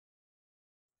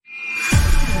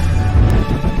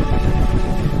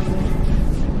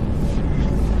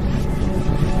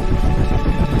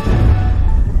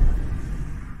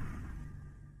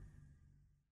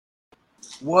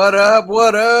What up?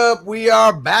 What up? We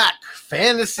are back.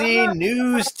 Fantasy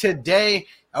news today.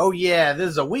 Oh, yeah,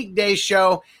 this is a weekday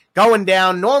show going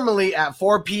down normally at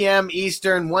 4 p.m.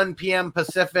 Eastern, 1 p.m.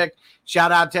 Pacific.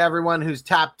 Shout out to everyone who's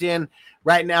tapped in.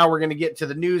 Right now, we're going to get to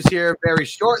the news here very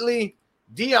shortly.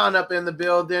 Dion up in the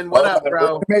building. What up,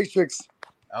 bro? Matrix.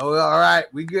 Oh, all right.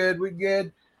 We good. We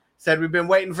good. Said we've been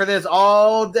waiting for this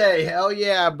all day. Hell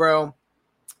yeah, bro.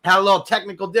 Had a little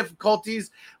technical difficulties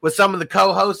with some of the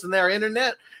co-hosts and their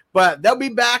internet, but they'll be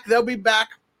back. They'll be back.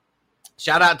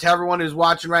 Shout out to everyone who's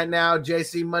watching right now.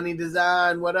 JC Money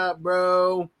Design, what up,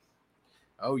 bro?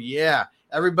 Oh, yeah.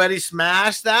 Everybody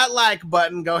smash that like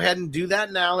button. Go ahead and do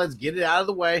that now. Let's get it out of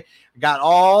the way. Got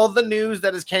all the news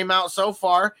that has came out so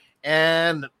far,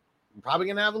 and I'm probably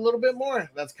going to have a little bit more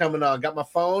that's coming on. Got my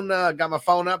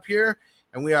phone up here,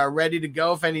 and we are ready to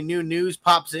go if any new news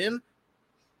pops in.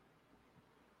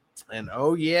 And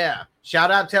oh, yeah.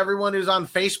 Shout out to everyone who's on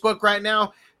Facebook right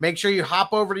now. Make sure you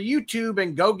hop over to YouTube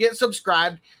and go get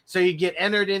subscribed so you get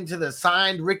entered into the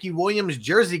signed Ricky Williams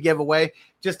jersey giveaway.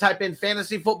 Just type in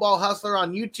Fantasy Football Hustler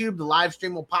on YouTube. The live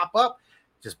stream will pop up.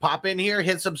 Just pop in here,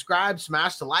 hit subscribe,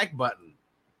 smash the like button.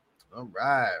 All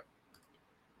right.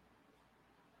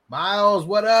 Miles,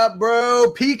 what up,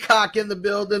 bro? Peacock in the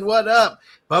building. What up?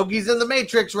 Bogey's in the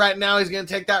Matrix right now. He's going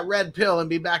to take that red pill and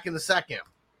be back in a second.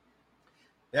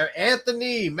 There,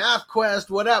 Anthony, MathQuest,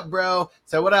 what up, bro?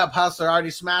 So what up, Hustler?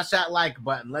 Already smashed that like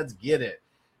button. Let's get it.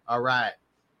 All right.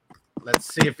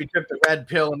 Let's see if he took the red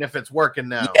pill and if it's working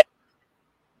now. Yeah.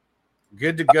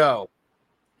 Good to go.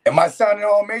 Am I sounding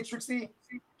all Matrixy?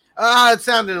 It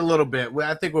sounded a little bit.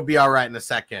 I think we'll be all right in a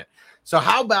second. So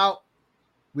how about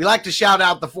we like to shout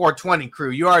out the 420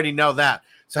 crew. You already know that.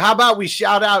 So how about we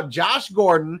shout out Josh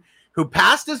Gordon, who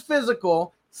passed his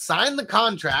physical, signed the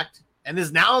contract, and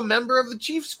is now a member of the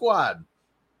Chiefs squad.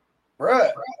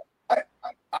 Bruh, I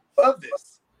love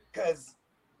this because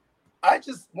I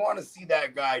just want to see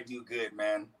that guy do good,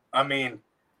 man. I mean,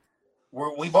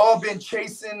 we've all been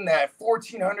chasing that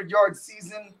 1,400-yard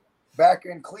season back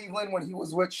in Cleveland when he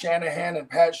was with Shanahan and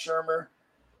Pat Shurmur.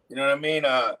 You know what I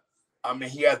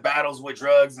mean? He has battles with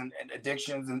drugs and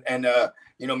addictions and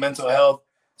mental health.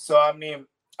 So, I mean,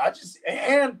 I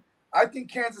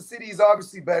think Kansas City is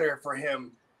obviously better for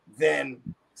him than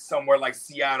somewhere like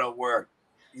Seattle where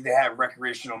they have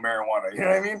recreational marijuana. You know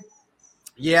what I mean?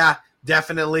 Yeah,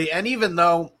 definitely. And even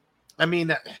though, I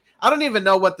mean, I don't even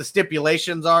know what the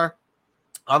stipulations are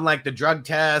on like the drug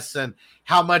tests and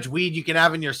how much weed you can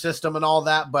have in your system and all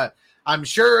that, but I'm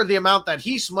sure the amount that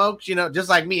he smokes, just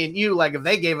like me and you, like if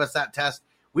they gave us that test,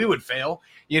 we would fail,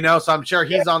 so I'm sure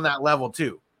he's on that level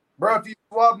too. Bro, if you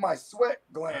swab my sweat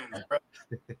glands, bro,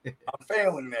 I'm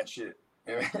failing that shit.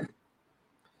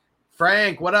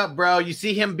 Frank, what up, bro? You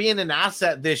see him being an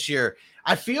asset this year.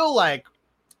 I feel like,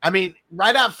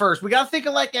 right at first, we got to think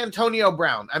of like Antonio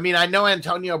Brown. I mean, I know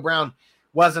Antonio Brown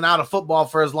wasn't out of football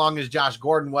for as long as Josh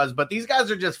Gordon was, but these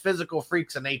guys are just physical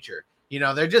freaks of nature.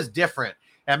 They're just different.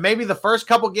 And maybe the first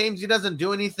couple games he doesn't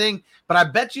do anything, but I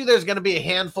bet you there's going to be a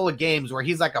handful of games where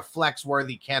he's like a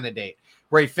flex-worthy candidate,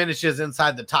 where he finishes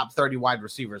inside the top 30 wide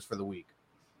receivers for the week.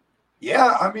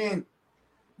 Yeah, I mean,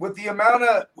 with the amount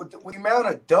of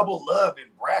double love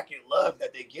and bracket love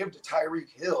that they give to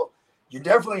Tyreek Hill, you're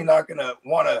definitely not going to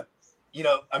want to,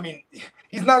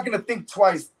 he's not going to think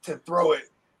twice to throw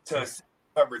it to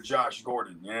cover Josh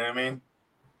Gordon. You know what I mean?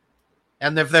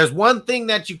 And if there's one thing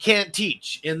that you can't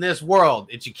teach in this world,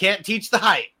 it's you can't teach the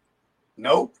height.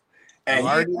 Nope. And you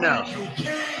already know.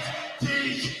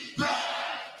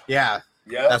 Yeah.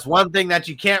 That's one thing that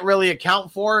you can't really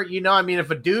account for.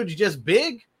 If a dude's just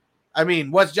big,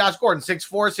 what's Josh Gordon? 6'4",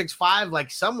 6'5",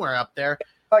 like somewhere up there.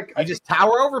 Like you just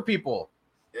tower over people.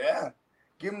 Yeah.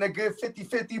 Give him a good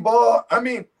 50-50 ball.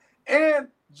 And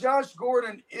Josh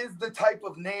Gordon is the type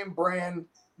of name brand.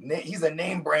 He's a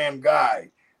name brand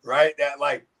guy. Right, that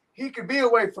like he could be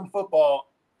away from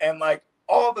football and like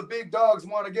all the big dogs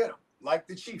want to get him, like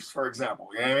the Chiefs, for example.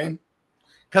 You know what I mean?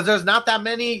 Because there's not that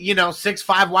many,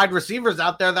 6'5" wide receivers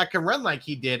out there that can run like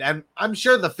he did. And I'm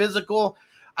sure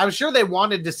I'm sure they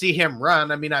wanted to see him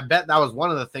run. I bet that was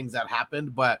one of the things that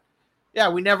happened. But yeah,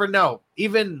 we never know.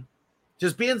 Even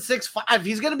just being 6'5",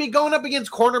 he's going to be going up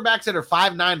against cornerbacks that are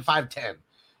 5'9", 5'10".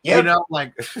 Yeah,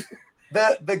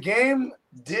 the game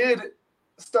did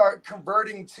start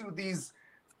converting to these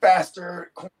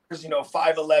faster corners,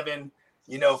 5'11",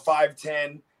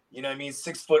 5'10",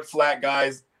 6 foot flat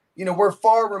guys. We're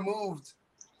far removed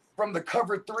from the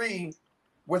cover 3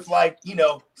 with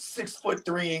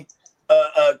 6'3"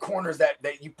 corners that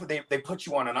they put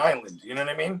you on an island. You know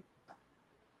what I mean?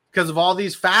 because of all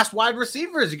these fast wide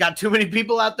receivers. You got too many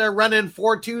people out there running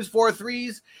 4.2s,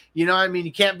 4.3s. You know, I mean,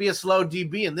 you can't be a slow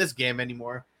DB in this game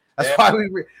anymore.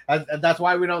 That's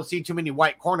why we don't see too many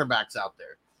white cornerbacks out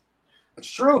there. It's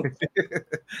true.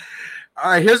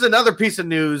 All right, here's another piece of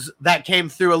news that came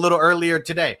through a little earlier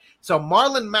today. So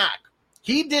Marlon Mack,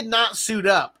 he did not suit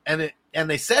up, and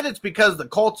they said it's because the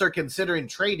Colts are considering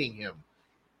trading him.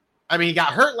 I mean, he got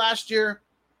hurt last year.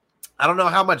 I don't know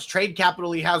how much trade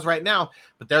capital he has right now,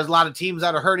 but there's a lot of teams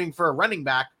that are hurting for a running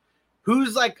back.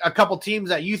 Who's like a couple teams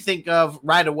that you think of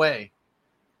right away?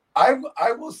 I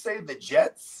will say the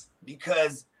Jets,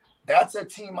 because that's a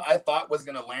team I thought was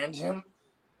going to land him.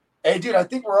 Hey, dude, I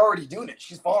think we're already doing it.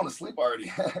 She's falling asleep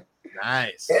already.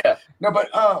 Nice. Yeah. No, but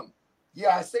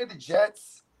yeah, I say the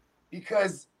Jets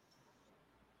because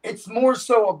it's more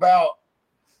so about,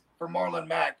 for Marlon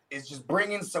Mack, is just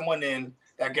bringing someone in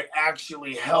that could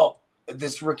actually help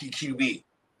this rookie QB.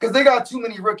 Because they got too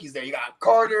many rookies there. You got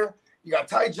Carter, you got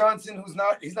Ty Johnson, he's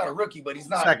not a rookie, but he's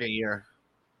not second year.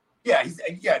 Yeah,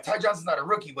 Ty Johnson's not a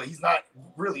rookie, but he's not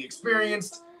really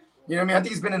experienced. You know what I mean? I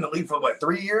think he's been in the league for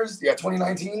 3 years? Yeah,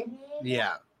 2019.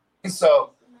 Yeah. And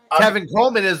so Kevin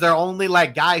Coleman is their only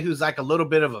like guy who's like a little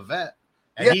bit of a vet,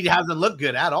 and he hasn't looked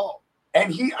good at all.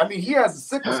 And he has a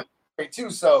sickle cell too,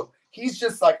 so he's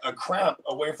just like a cramp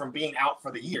away from being out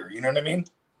for the year. You know what I mean?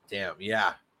 Damn,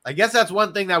 yeah. I guess that's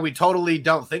one thing that we totally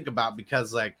don't think about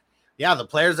because, like, yeah, the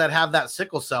players that have that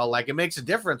sickle cell, like, it makes a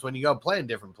difference when you go play in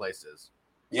different places.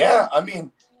 Yeah, I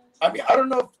mean, I don't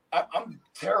know. I'm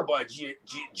terrible at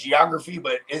geography,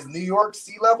 but is New York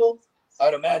sea level?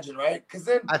 I'd imagine, right? Because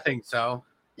then I think so.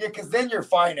 Yeah, because then you're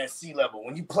fine at sea level.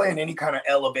 When you play in any kind of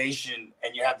elevation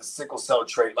and you have the sickle cell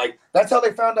trait, like that's how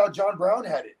they found out John Brown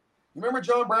had it. You remember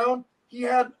John Brown? He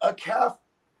had a calf.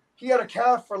 He had a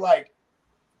calf for like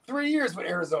 3 years with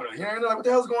Arizona. You know, like, what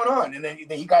the hell's going on? And then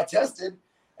he got tested,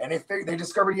 and they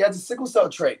discovered he had the sickle cell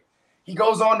trait. He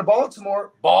goes on to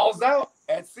Baltimore, balls out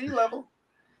at sea level.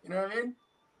 You know what I mean?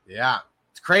 Yeah,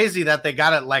 it's crazy that they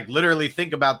got to like literally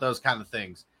think about those kind of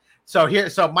things. So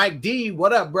Mike D,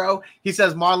 what up, bro? He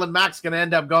says Marlon Mack's going to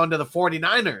end up going to the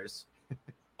 49ers.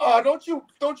 Don't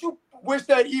you wish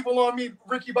that evil on me,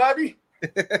 Ricky Bobby?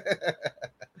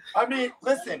 I mean,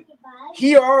 listen,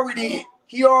 he already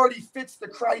fits the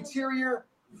criteria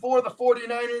for the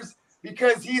 49ers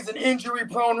because he's an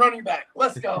injury-prone running back.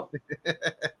 Let's go.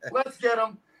 Let's get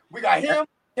him. We got him,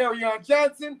 Kerryon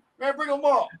Johnson. Man, bring them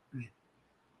all.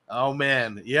 Oh,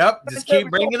 man. Yep. Just keep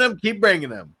bringing them. Keep bringing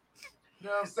them. You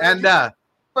know what I'm saying? And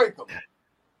break them.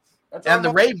 And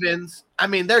the Ravens, I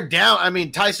mean, they're down. I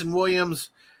mean, Tyson Williams,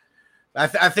 I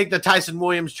think the Tyson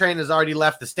Williams train has already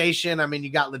left the station. I mean, you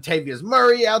got Latavius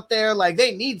Murray out there. Like,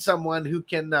 they need someone who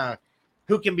can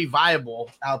be viable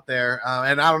out there.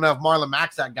 And I don't know if Marlon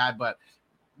Mack's that guy, but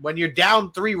when you're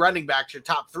down 3 running backs, your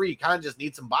top 3 kind of just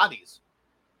need some bodies.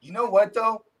 You know what,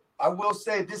 though? I will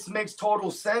say this makes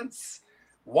total sense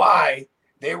why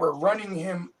they were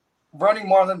running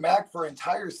Marlon Mack for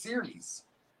entire series.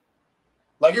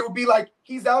 Like, it would be like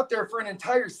he's out there for an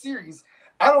entire series.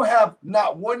 I don't have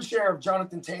not one share of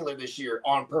Jonathan Taylor this year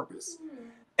on purpose.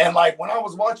 And like when I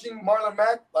was watching Marlon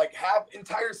Mack like have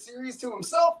entire series to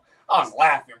himself, I was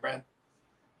laughing, man.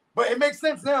 But it makes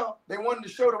sense now. They wanted to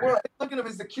show the world. Looking at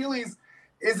his Achilles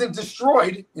isn't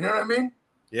destroyed. You know what I mean?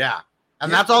 Yeah.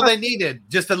 And that's all they needed.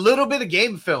 Just a little bit of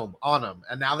game film on him.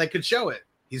 And now they could show it.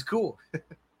 He's cool.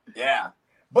 Yeah.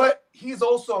 But he's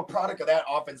also a product of that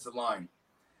offensive line.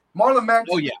 Marlon Mack,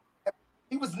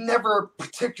 he was never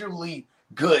particularly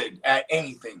good at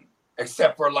anything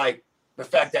except for like the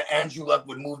fact that Andrew Luck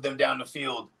would move them down the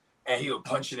field and he would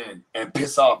punch it in and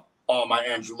piss off all my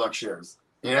Andrew Luck shares.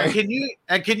 You know? Can you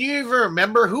even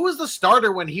remember who was the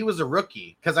starter when he was a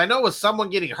rookie? Because I know it was someone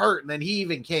getting hurt and then he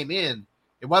even came in.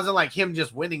 It wasn't like him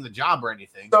just winning the job or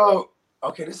anything. So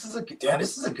okay, this is a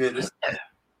good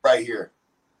right here.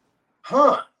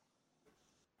 Huh.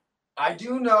 I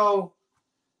do know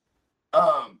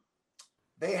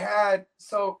they had,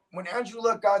 so when Andrew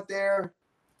Luck got there,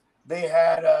 they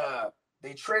had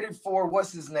they traded for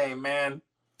what's his name, man?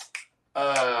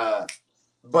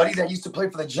 Buddy that used to play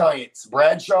for the Giants,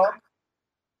 Bradshaw.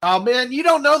 Oh man, you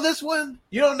don't know this one?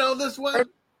 You don't know this one?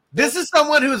 This is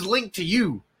someone who's linked to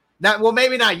you.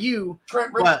 Maybe not you.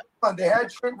 Trent Richardson. They had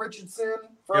Trent Richardson.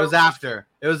 It was after.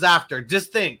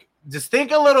 Just think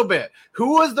a little bit.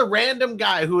 Who was the random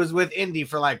guy who was with Indy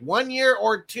for like 1 year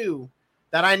or 2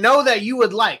 that I know that you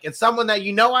would like? It's someone that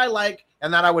you know I like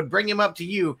and that I would bring him up to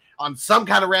you on some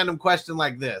kind of random question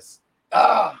like this.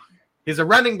 He's a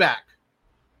running back.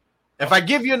 If I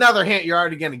give you another hint, you're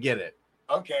already going to get it.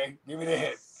 Okay, give me the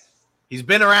hint. He's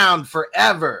been around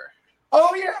forever.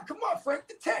 Oh yeah, come on, Frank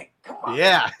the Tank. Come on.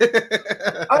 Yeah.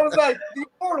 I was like, the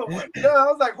immortal one. Yeah, I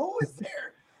was like, who is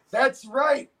there? That's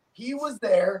right. He was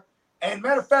there. And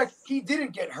matter of fact, he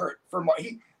didn't get hurt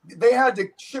they had to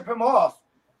ship him off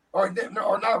or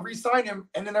not re-sign him.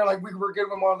 And then they're like, we were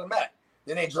giving him on the Met.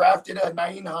 Then they drafted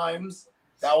Nyheim Hines.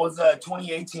 That was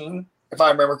 2018, if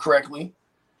I remember correctly.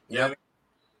 Yeah.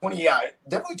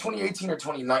 Definitely 2018 or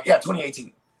 2019. Yeah,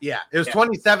 2018. Yeah, it was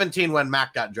 2017 when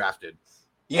Mac got drafted.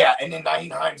 Yeah, and then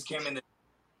Nyheim Hines came in.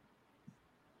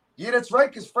 Yeah, that's right,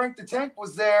 because Frank the Tank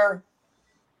was there.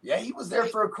 Yeah, he was there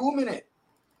for a cool minute.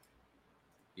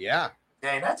 Yeah.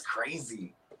 Dang, that's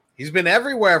crazy. He's been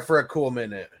everywhere for a cool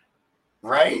minute.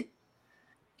 Right?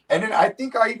 And then I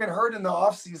think I even heard in the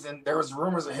offseason, there was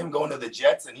rumors of him going to the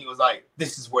Jets, and he was like,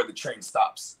 this is where the train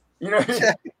stops. You know?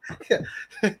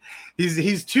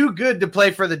 He's too good to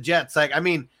play for the Jets. Like, I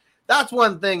mean, that's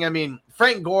one thing. I mean,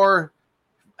 Frank Gore,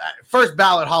 first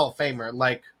ballot Hall of Famer.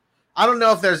 Like, I don't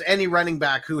know if there's any running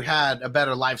back who had a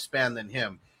better lifespan than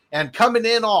him. And coming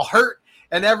in all hurt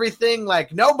and everything,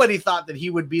 like, nobody thought that he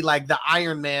would be like the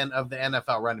Iron Man of the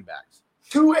NFL running backs.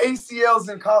 2 ACLs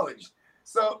in college.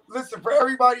 So, listen, for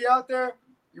everybody out there,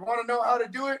 you want to know how to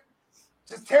do it?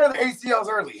 Just tear the ACLs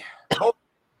early. You know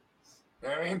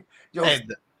what I mean? You'll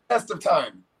test of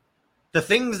time. The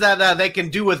things that they can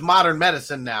do with modern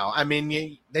medicine now. I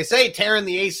mean, they say tearing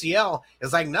the ACL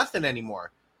is like nothing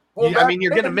anymore. Well, I mean,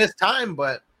 you're going to miss time,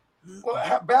 but.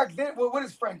 Well, back then, what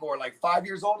is Frank Gore? Like 5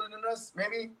 years older than us?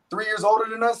 Maybe 3 years older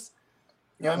than us?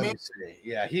 You know what I mean?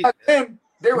 Yeah.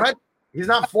 He's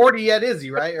not 40 yet, is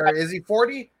he, right? Or is he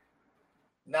 40?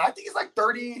 No, I think he's like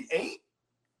 38.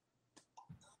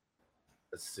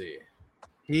 Let's see.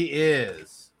 He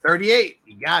is 38.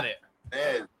 You got it.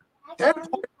 Man.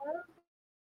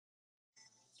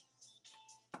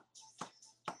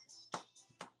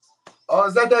 Oh,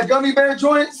 is that gummy bear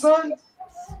joint, son?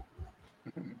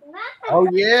 Oh,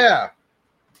 yeah.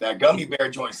 That gummy bear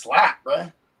joint slap,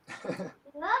 bro.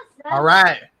 All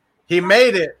right. He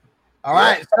made it. All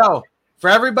right. So, for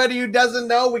everybody who doesn't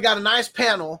know, we got a nice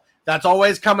panel that's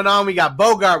always coming on. We got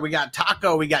Bogart, we got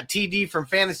Taco, we got TD from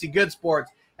Fantasy Good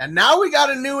Sports, and now we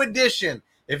got a new addition.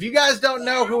 If you guys don't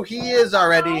know who he is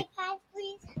already,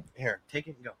 here, take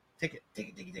it and go. Take it.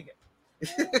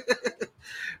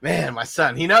 Man, my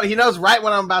son, he knows right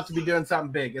when I'm about to be doing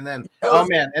something big, and then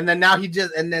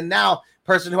now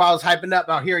person who I was hyping up,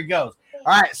 now here he goes.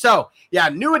 All right, so yeah,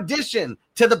 new addition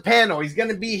to the panel. He's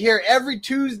gonna be here every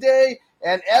Tuesday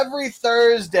and every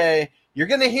Thursday. You're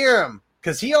gonna hear him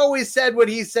because he always said what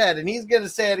he said, and he's gonna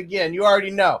say it again. You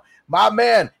already know, my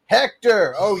man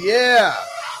Hector. Oh yeah.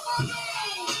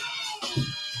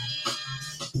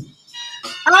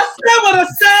 I said what I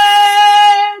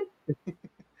said.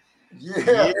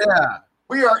 Yeah.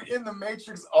 We are in the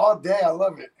Matrix all day. I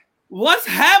love it. What's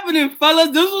happening, fellas?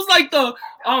 This was like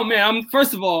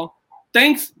first of all,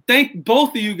 thank both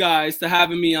of you guys for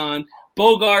having me on.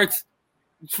 Bogarts,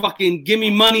 fucking give me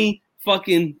money,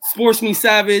 fucking Sports Me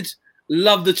Savage.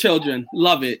 Love the children.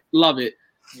 Love it.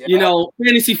 Yeah. You know,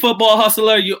 Fantasy Football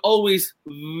Hustler, you're always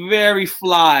very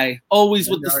fly, always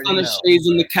with the sun of shades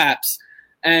and the caps.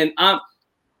 And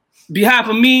behalf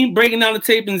of me, breaking down the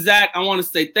tape, and Zach, I want to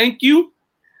say thank you.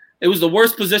 It was the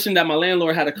worst position that my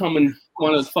landlord had to come and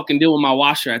want to fucking deal with my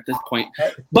washer at this point.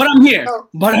 But I'm here.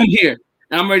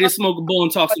 And I'm ready to smoke a bowl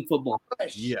and talk some football.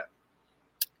 Yeah.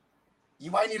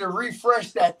 You might need to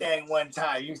refresh that thing one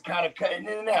time. You was kind of cutting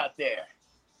in and out there.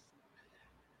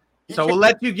 So we'll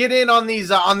let you get in on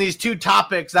these two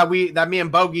topics that me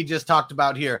and Bogey just talked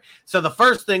about here. So the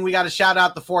first thing, we got to shout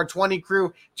out the 420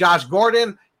 crew. Josh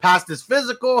Gordon passed his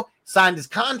physical, signed his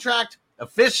contract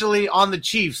officially on the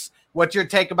Chiefs. What's your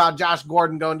take about Josh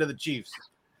Gordon going to the Chiefs?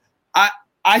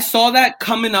 I saw that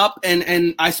coming up, and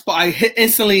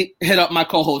instantly hit up my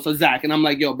co-host, Zach, and I'm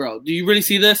like, yo, bro, do you really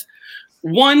see this?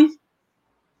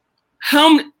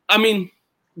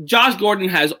 Josh Gordon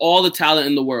has all the talent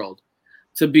in the world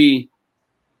to be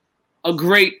a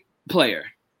great player.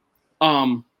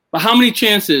 But how many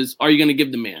chances are you going to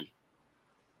give the man?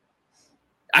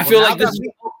 I feel like this.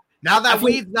 Now that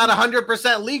weed's not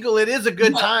 100% legal, it is a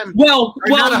good time. Well,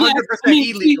 not 100%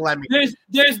 illegal.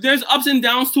 There's ups and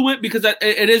downs to it because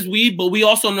it is weed, but we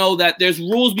also know that there's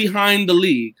rules behind the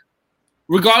league.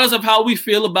 Regardless of how we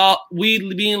feel about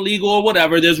weed being legal or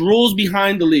whatever, there's rules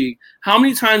behind the league. How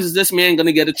many times is this man going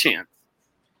to get a chance?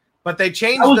 But they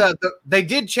changed they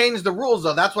did change the rules,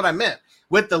 though. That's what I meant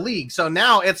with the league. So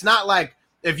now it's not like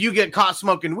if you get caught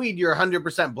smoking weed, you're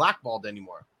 100% blackballed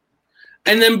anymore.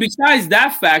 And then besides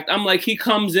that fact, I'm like, he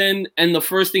comes in and the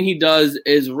first thing he does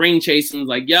is ring chase and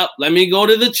like, yep, let me go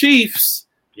to the Chiefs.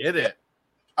 Get it.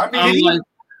 I mean,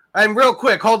 And real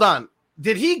quick, hold on.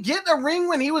 Did he get a ring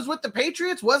when he was with the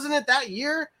Patriots? Wasn't it that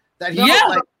year that he Yeah.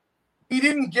 like, He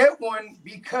didn't get one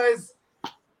because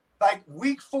like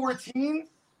week 14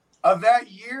 of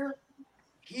that year,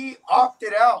 he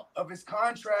opted out of his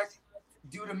contract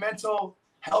due to mental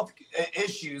health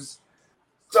issues.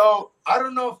 So I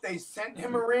don't know if they sent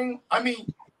him a ring. I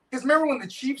mean, because remember when the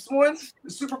Chiefs won the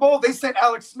Super Bowl, they sent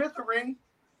Alex Smith a ring.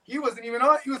 He wasn't even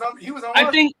on. He was on.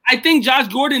 I think Josh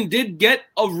Gordon did get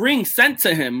a ring sent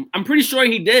to him. I'm pretty sure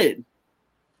he did.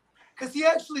 Because he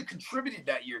actually contributed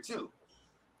that year too.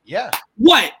 yeah.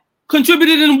 What?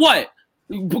 Contributed in what?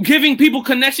 Giving people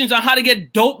connections on how to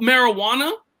get dope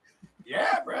marijuana?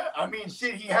 Yeah, bro. I mean,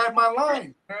 shit, he had my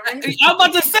line. You know what I mean? I was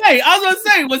about to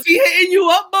say, was he hitting you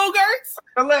up, Bogarts?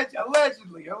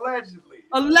 Allegedly.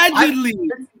 Allegedly.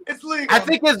 It's legal.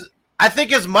 I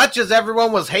think as much as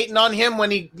everyone was hating on him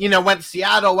when he, went to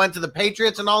Seattle, went to the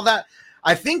Patriots and all that,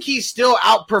 I think he still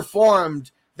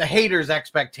outperformed the haters'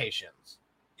 expectations.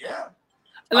 Yeah.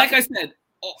 Like I said,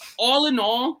 all in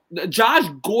all, Josh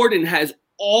Gordon has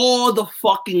all the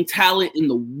fucking talent in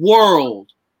the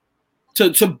world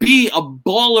to be a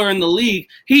baller in the league.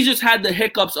 He just had the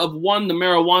hiccups of one, the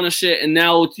marijuana shit, and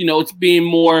now it's it's being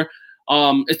more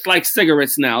it's like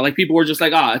cigarettes now. Like people were just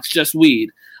like, it's just weed.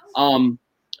 And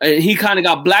he kind of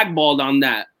got blackballed on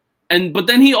that. But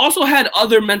then he also had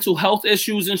other mental health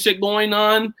issues and shit going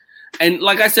on. And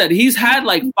like I said, he's had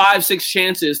like 5-6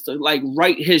 chances to like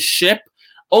right his ship.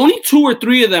 Only 2 or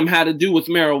 3 of them had to do with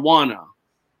marijuana.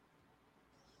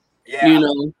 Yeah.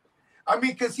 I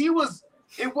mean, because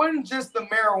it wasn't just the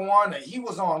marijuana. He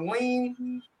was on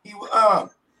lean. He was on.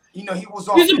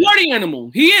 He's a party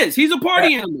animal. He is. He's a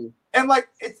party animal. And like,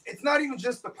 it's not even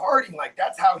just the partying. Like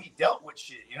that's how he dealt with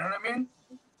shit. You know what I mean?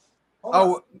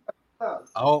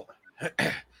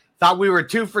 Thought we were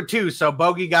 2 for 2. So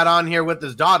Bogey got on here with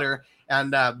his daughter,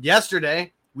 and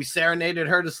yesterday we serenaded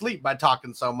her to sleep by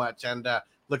talking so much, and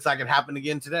looks like it happened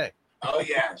again today. Oh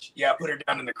yeah. Put her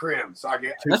down in the crib. So I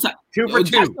get 2 for 2.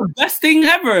 That's the best thing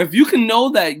ever. If you can know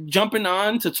that jumping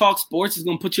on to talk sports is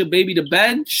gonna put your baby to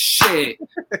bed, shit.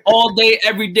 All day,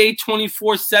 every day,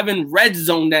 24/7, red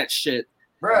zone that shit.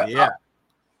 Bruh, yeah.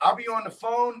 I'll be on the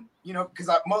phone, because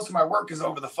most of my work is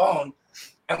over the phone,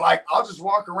 and like I'll just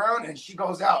walk around and she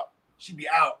goes out. She be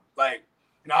out, like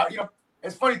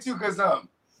it's funny too because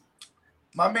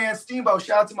my man Steamboat,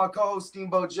 shout out to my co-host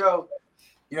Steamboat Joe.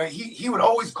 He would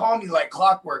always call me like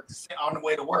clockwork on the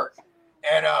way to work,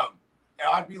 and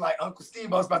I'd be like, Uncle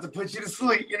Steamboat's about to put you to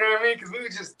sleep. You know what I mean? Because we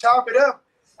would just chop it up.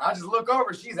 I just look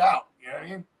over, she's out. You know what I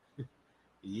mean?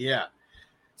 Yeah.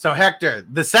 So Hector,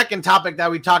 the second topic that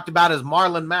we talked about is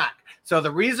Marlon Mack. So the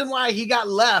reason why he got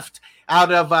left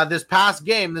out of this past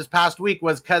week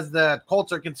was because the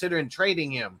Colts are considering trading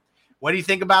him. What do you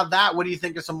think about that? What do you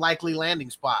think are some likely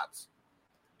landing spots?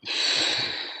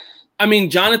 I mean,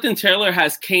 Jonathan Taylor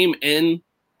has came in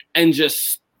and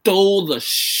just stole the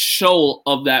show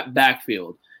of that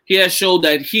backfield. He has showed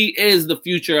that he is the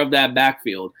future of that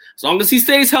backfield. As long as he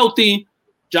stays healthy,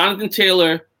 Jonathan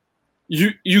Taylor,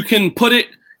 you can put it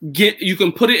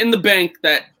in the bank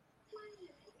that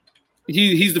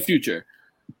he's the future.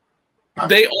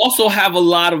 They also have a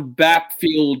lot of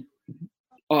backfield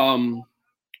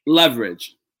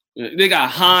leverage. They got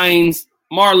Hines,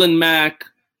 Marlon Mack,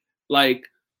 like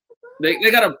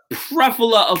they got a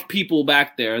plethora of people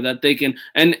back there that they can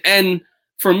and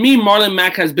for me, Marlon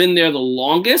Mack has been there the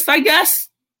longest, I guess,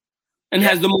 and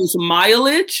has the most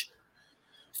mileage.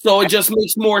 So it just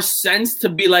makes more sense to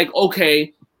be like,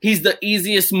 okay, he's the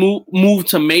easiest move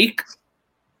to make.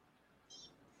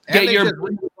 Get your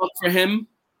up for him.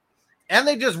 And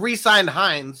they just re-signed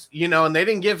Hines, and they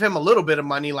didn't give him a little bit of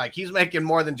money. Like he's making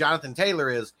more than Jonathan Taylor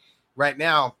is right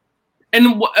now.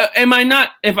 And am I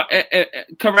not? If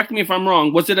correct me if I'm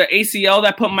wrong. Was it an ACL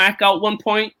that put Mack out one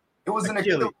point? It was an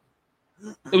Achilles.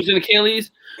 It was an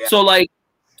Achilles. Yeah.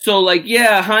 So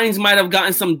yeah, Hines might have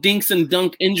gotten some dinks and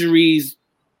dunk injuries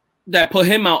that put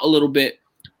him out a little bit,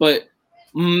 but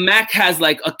Mack has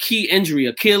like a key injury,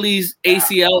 Achilles,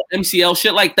 ACL, MCL,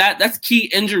 shit like that. That's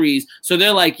key injuries. So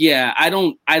they're like, yeah, I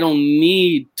don't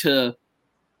need to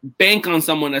bank on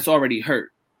someone that's already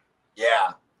hurt.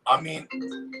 Yeah. I mean,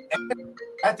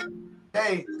 at the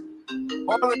day,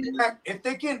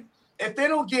 if they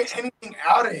don't get anything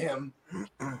out of him,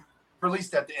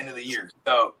 released at the end of the year.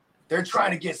 So they're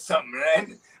trying to get something.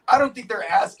 And I don't think they're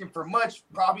asking for much,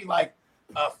 probably like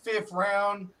a 5th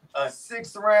round, a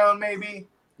 6th round, maybe.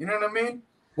 You know what I mean?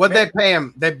 What'd they pay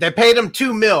him? They paid him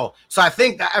 $2 million. So I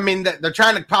think they're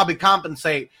trying to probably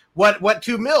compensate what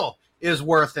 $2 million is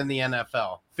worth in the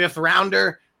NFL. 5th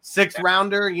rounder, 6th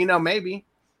rounder, maybe.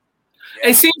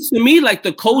 It seems to me like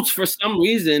the Colts, for some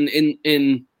reason,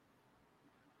 in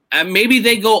maybe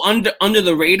they go under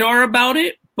the radar about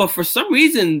it, but for some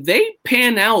reason they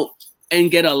pan out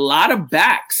and get a lot of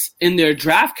backs in their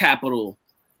draft capital.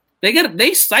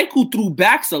 They cycle through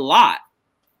backs a lot.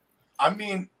 I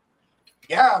mean,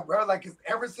 yeah, bro. Like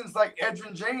ever since like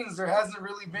Edgerrin James, there hasn't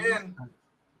really been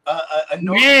a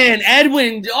man.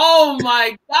 Edwin, oh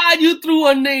my God, you threw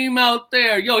a name out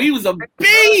there. Yo, he was a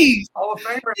beast. Hall of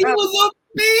Famer. He was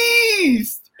a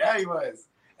beast. Yeah, he was.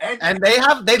 And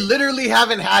they literally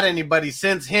haven't had anybody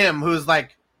since him who's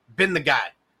like been the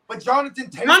guy. But Jonathan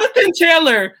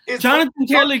Taylor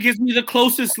gives me the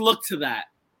closest look to that.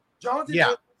 Jonathan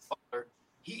Taylor,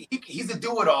 he's a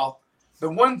do-it-all. The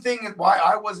one thing why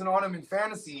I wasn't on him in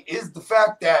fantasy is the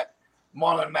fact that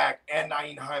Marlon Mack and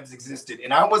Nyheim Hines existed.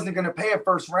 And I wasn't going to pay a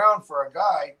first round for a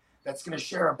guy that's going to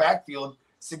share a backfield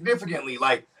significantly.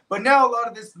 But now a lot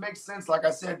of this makes sense. Like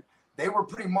I said, they were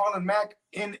putting Marlon Mack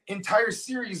in entire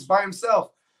series by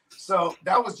himself. So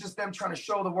that was just them trying to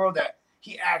show the world that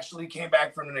he actually came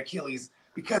back from an Achilles,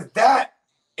 because that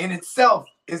in itself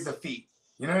is a feat.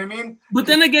 You know what I mean? But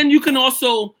then again, you can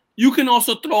also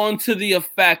throw into the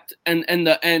effect and in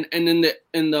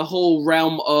the whole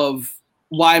realm of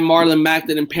why Marlon Mack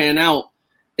didn't pan out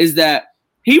is that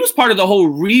he was part of the whole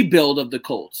rebuild of the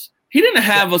Colts. He didn't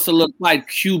have a solidified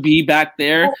QB back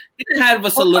there. He didn't have a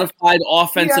solidified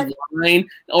offensive line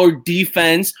or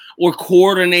defense or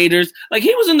coordinators. Like,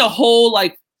 he was in the whole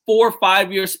 4 or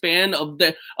 5 year span of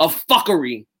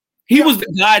fuckery. He was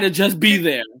the guy to just be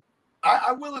there.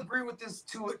 I will agree with this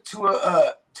to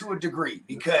a degree,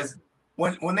 because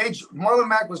when Marlon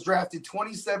Mack was drafted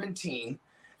 2017,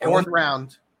 and fourth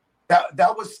round,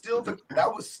 that was still the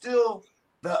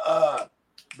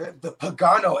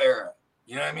Pagano era.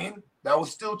 You know what I mean? That was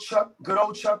still good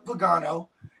old Chuck Pagano.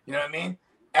 You know what I mean?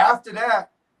 After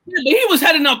that, he was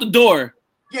heading out the door.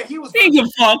 Yeah, he was. He didn't give a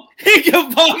fuck. He didn't give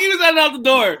a fuck. He was heading out the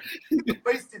door.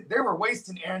 They were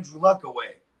wasting Andrew Luck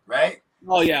away, right?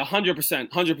 Oh yeah,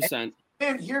 100%.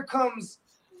 And here comes,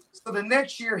 so the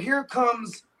next year, here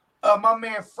comes my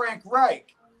man Frank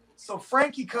Reich. So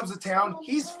Frankie comes to town.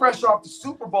 He's fresh off the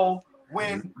Super Bowl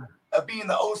win, being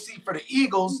the OC for the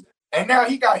Eagles, and now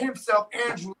he got himself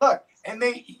Andrew Luck. And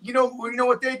they, you know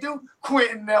what they do?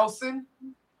 Quentin Nelson.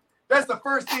 That's the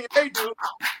first thing they do.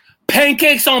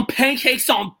 Pancakes on pancakes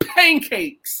on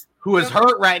pancakes. Who is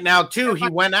hurt right now too? He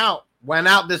went out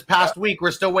this past week.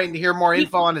 We're still waiting to hear more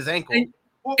info on his ankle.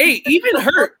 Hey, even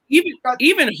hurt.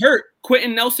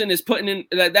 Quentin Nelson is putting in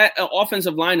that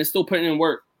offensive line is still putting in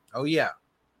work. Oh yeah.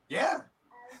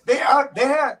 They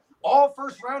had all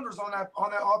first rounders on that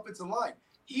offensive line.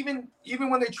 Even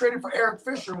when they traded for Eric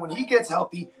Fisher, when he gets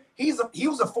healthy, he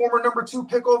was a former number 2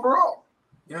 pick overall.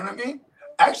 You know what I mean?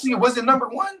 Actually, was it number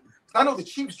 1? I know the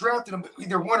Chiefs drafted him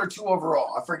either 1 or 2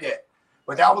 overall. I forget,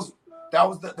 but that was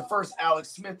the first Alex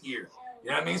Smith year. You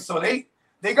know what I mean? So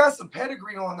they got some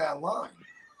pedigree on that line.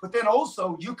 But then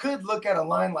also you could look at a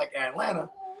line like Atlanta,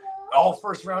 all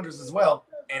first rounders as well,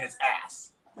 and it's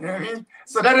ass. You know what I mean?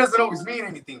 So that doesn't always mean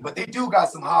anything, but they do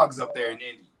got some hogs up there in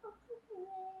Indy.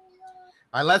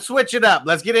 All right, let's switch it up.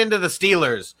 Let's get into the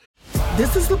Steelers.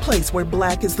 This is the place where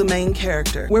Black is the main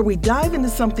character, where we dive into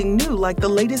something new like the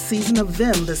latest season of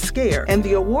Them, The Scare, and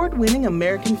the award-winning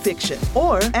American Fiction.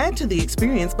 Or add to the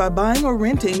experience by buying or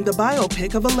renting the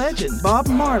biopic of a legend, Bob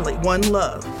Marley, One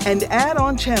Love. And add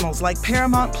on channels like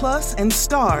Paramount Plus and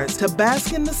Stars to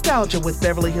bask in nostalgia with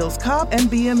Beverly Hills Cop and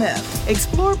BMF.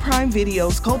 Explore Prime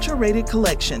Video's culture-rated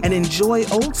collection and enjoy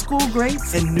old school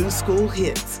greats and new school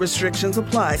hits. Restrictions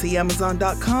apply. See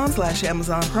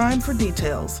Amazon.com/Amazon Prime for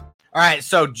details. All right,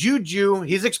 so Juju,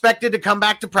 he's expected to come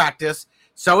back to practice.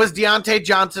 So is Deontay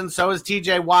Johnson, so is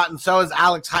TJ Watt, and so is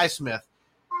Alex Highsmith.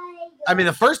 I mean,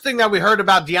 the first thing that we heard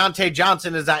about Deontay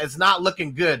Johnson is that it's not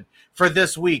looking good for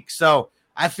this week. So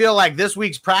I feel like this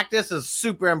week's practice is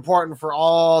super important for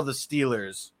all the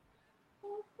Steelers.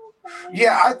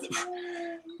 Yeah,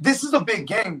 this is a big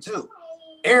game, too.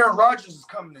 Aaron Rodgers is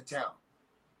coming to town,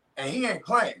 and he ain't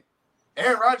playing.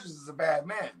 Aaron Rodgers is a bad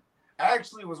man. I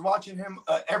actually was watching him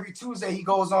every Tuesday. He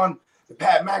goes on the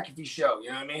Pat McAfee show. You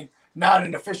know what I mean? Not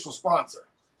an official sponsor,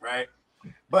 right?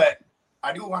 But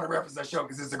I do want to reference that show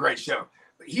because it's a great show.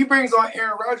 But he brings on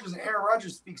Aaron Rodgers, and Aaron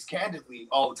Rodgers speaks candidly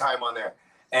all the time on there.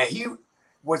 And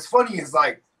what's funny is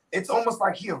it's almost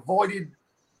like he avoided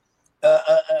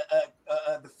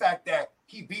the fact that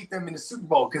he beat them in the Super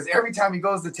Bowl, because every time he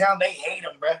goes to town, they hate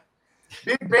him, bruh.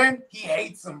 Big Ben, he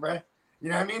hates him, bruh. You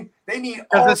know what I mean? They need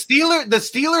all the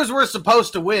Steelers were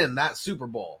supposed to win that Super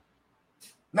Bowl.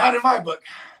 Not in my book.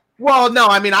 Well, no,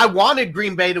 I mean, I wanted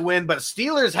Green Bay to win, but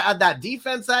Steelers had that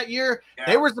defense that year. Yeah.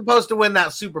 They were supposed to win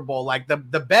that Super Bowl. Like the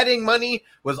betting money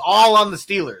was all on the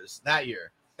Steelers that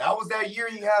year. That was that year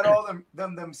you had all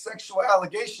them sexual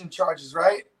allegation charges,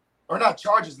 right? Or not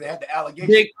charges, they had the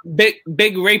allegation. Big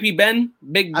rapey Ben.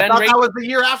 Big Ben. I thought that was the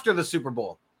year after the Super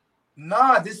Bowl.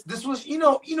 Nah, this was you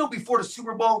know before the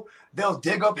Super Bowl they'll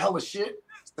dig up hella shit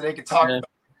so they can talk about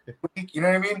it. You know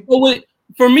what I mean? Well, wait,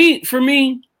 for me,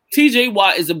 TJ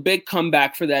Watt is a big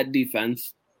comeback for that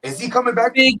defense. Is he coming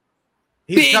back? He's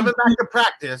coming back to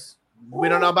practice. We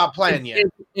don't know about playing yet.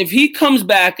 If he comes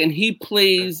back and he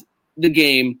plays the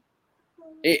game,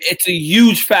 it's a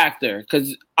huge factor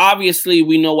because obviously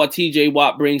we know what TJ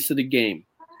Watt brings to the game.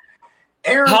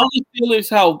 How the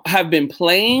Steelers have been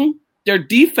playing, their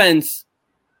defense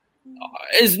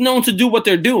is known to do what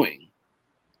they're doing.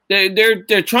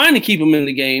 They're trying to keep him in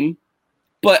the game.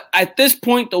 But at this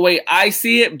point, the way I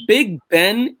see it, Big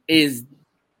Ben is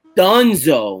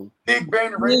donezo. Big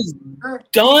Ben is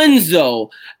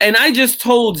donezo. And I just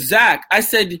told Zach, I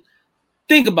said,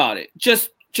 think about it.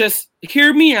 Just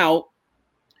hear me out.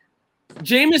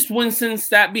 Jameis Winston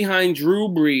sat behind Drew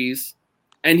Brees,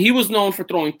 and he was known for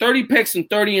throwing 30 picks and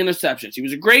 30 interceptions. He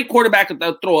was a great quarterback that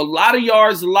would throw a lot of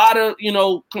yards, a lot of,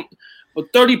 but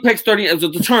 30 picks, 30 of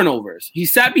the turnovers. He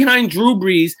sat behind Drew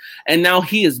Brees, and now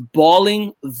he is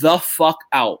balling the fuck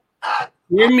out.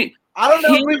 Hear me? I don't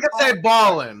know if we can say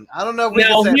balling. I don't know if we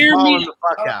can say balling the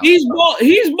fuck out. He's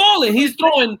balling. He's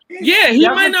throwing. Yeah, he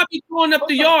might not be throwing up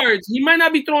the yards. He might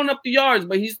not be throwing up the yards,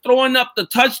 but he's throwing up the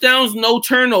touchdowns, no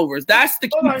turnovers. That's the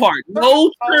key part.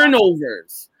 No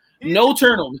turnovers. No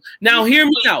turnovers. Now, hear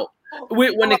me out.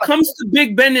 When it comes to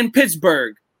Big Ben in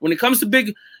Pittsburgh,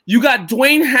 you got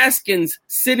Dwayne Haskins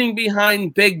sitting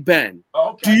behind Big Ben.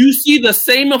 Okay. Do you see the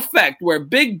same effect where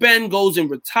Big Ben goes and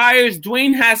retires,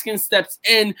 Dwayne Haskins steps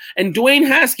in, and Dwayne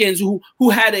Haskins, who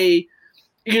had a,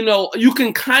 you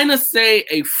can kind of say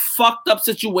a fucked up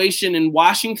situation in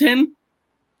Washington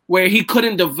where he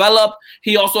couldn't develop.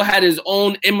 He also had his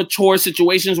own immature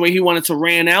situations where he wanted to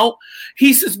ran out.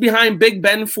 He sits behind Big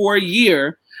Ben for a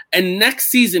year, and next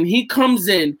season he comes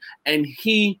in and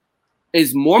he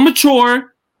is more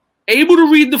mature, able to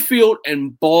read the field,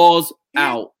 and balls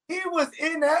out. He was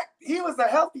a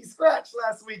healthy scratch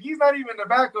last week. He's not even the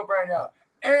backup right now.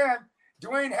 And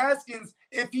Dwayne Haskins,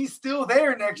 if he's still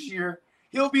there next year,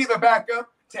 he'll be the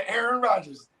backup to Aaron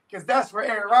Rodgers because that's where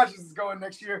Aaron Rodgers is going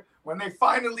next year when they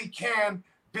finally can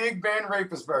Big Ben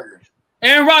Rapersburger.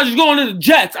 Aaron Rodgers going to the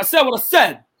Jets. I said what I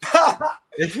said.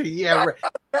 Yeah,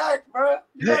 back, bro.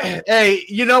 Yeah. Hey,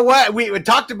 you know what? We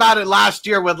talked about it last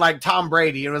year with like Tom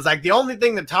Brady. It was like the only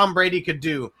thing that Tom Brady could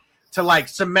do to like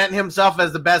cement himself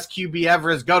as the best QB ever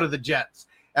is go to the Jets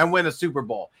and win a Super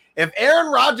Bowl. If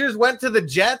Aaron Rodgers went to the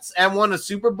Jets and won a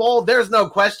Super Bowl, there's no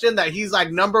question that he's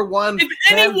like number one. If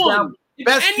anyone,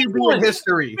 best QB in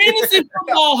history. Fantasy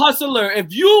football hustler,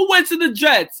 if you went to the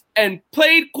Jets and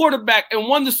played quarterback and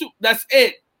won the Super, that's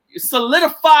it.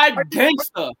 Solidified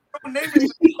gangster.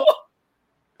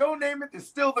 Don't name it to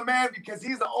Still the Man because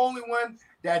he's the only one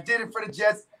that did it for the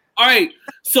Jets. All right,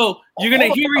 so you're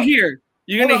gonna hear it here.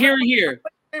 You're gonna hear it here.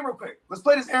 Real quick. Let's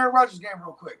play this Aaron Rodgers game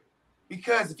real quick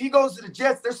because if he goes to the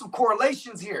Jets, there's some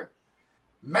correlations here.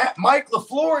 Mike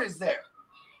LaFleur is there.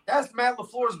 That's Matt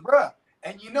LaFleur's bruh.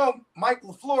 And Mike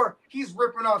LaFleur, he's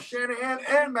ripping off Shanahan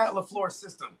and Matt LaFleur's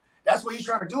system. That's what he's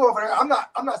trying to do over there. I'm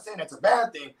not saying that's a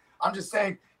bad thing. I'm just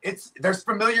saying there's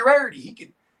familiarity. He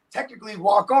could technically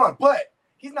walk on, but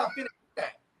he's not finished with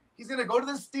that. He's going to go to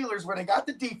the Steelers where they got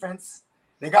the defense.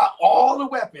 They got all the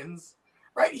weapons,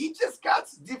 right? He just got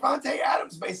Devontae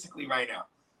Adams basically right now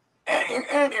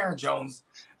and Aaron Jones.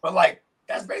 But, like,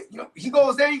 that's basically, he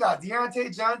goes there. You got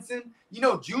Deontay Johnson.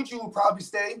 Juju will probably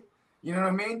stay. You know what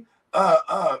I mean?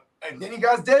 And then he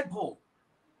got Deadpool.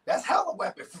 That's hella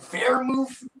weapon. Fair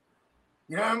move.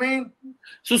 You know what I mean?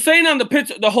 So staying on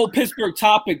the whole Pittsburgh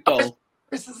topic, though.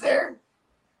 This is there.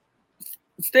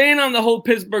 Staying on the whole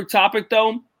Pittsburgh topic,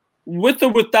 though, with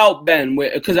or without Ben,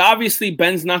 because obviously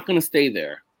Ben's not going to stay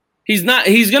there. He's not.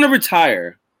 He's going to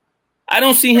retire. I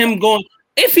don't see him going.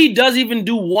 If he does even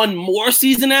do one more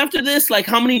season after this, like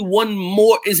how many one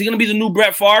more? Is he going to be the new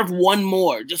Brett Favre? One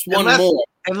more. Just one more.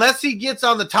 Unless he gets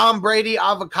on the Tom Brady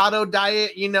avocado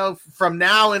diet, from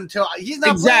now until he's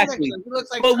not exactly. He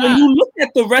looks like but when you look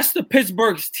at the rest of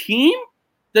Pittsburgh's team,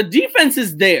 the defense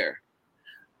is there.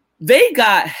 They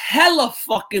got hella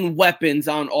fucking weapons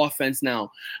on offense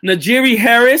now. Najee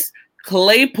Harris,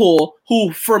 Claypool,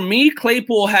 who for me,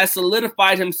 Claypool has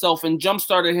solidified himself and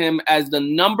jump-started him as the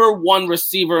number one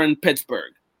receiver in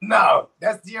Pittsburgh. No,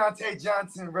 that's Deontay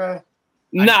Johnson, bro.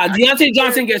 Nah, Deontay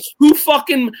Johnson gets too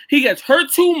fucking. He gets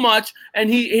hurt too much, and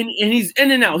he's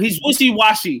in and out. He's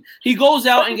wishy-washy. He goes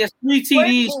out and gets 3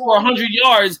 TDs for 100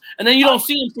 yards, and then you don't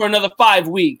see him for another 5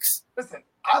 weeks. Listen,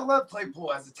 I love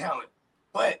Claypool as a talent,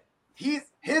 but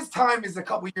his time is a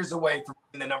couple years away from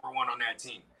being the number 1 on that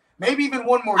team. Maybe even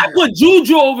one more year. I put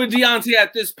Juju over Deontay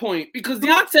at this point because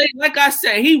Deontay, like I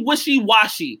said, he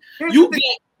wishy-washy.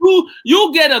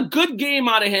 You'll get a good game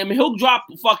out of him. He'll drop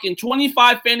fucking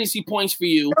 25 fantasy points for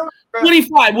you.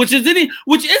 25, which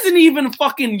isn't even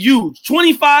fucking huge.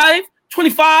 25,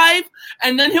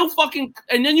 and then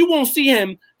you won't see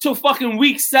him till fucking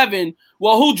week 7.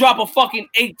 Well, he'll drop a fucking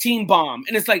 18 bomb.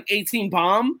 And it's like 18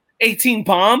 bomb. Get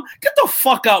the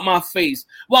fuck out my face.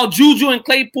 While Juju and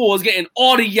Claypool is getting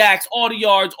all the yaks, all the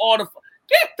yards,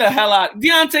 get the hell out.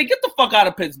 Deontay, get the fuck out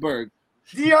of Pittsburgh.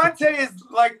 Deontay is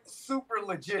like super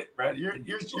legit, bro. You're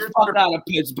fuck out of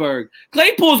Pittsburgh.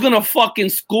 Claypool's gonna fucking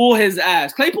school his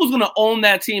ass. Claypool's gonna own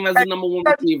that team as the number 1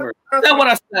 receiver. That's what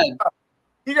I said.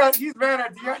 He's mad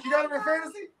at Deontay. You got him in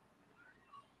fantasy?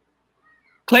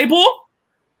 Claypool?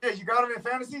 Yeah, you got him in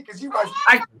fantasy? Because you guys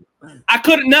I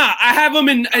couldn't. Nah, I have him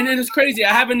in, and it's crazy.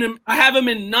 I have him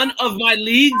in none of my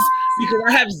leagues because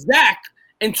I have Zach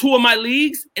in 2 of my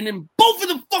leagues, and in both of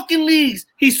the fucking leagues,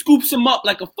 he scoops him up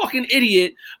like a fucking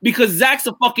idiot because Zach's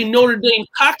a fucking Notre Dame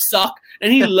cocksuck,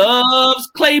 and he loves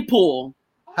Claypool.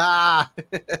 And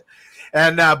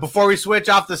before we switch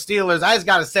off the Steelers, I just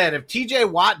got to say it. If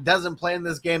TJ Watt doesn't play in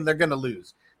this game, they're going to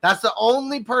lose. That's the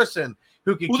only person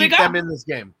who can keep them in this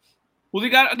game. Who they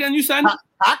got again, you said?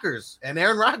 Packers and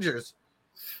Aaron Rodgers.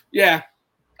 Yeah.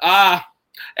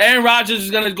 Aaron Rodgers is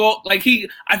gonna go I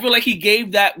feel like he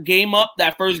gave that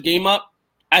first game up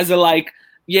as a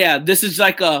this is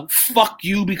like a fuck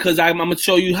you because I'm gonna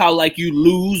show you how you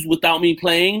lose without me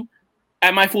playing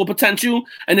at my full potential,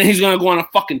 and then he's gonna go on a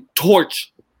fucking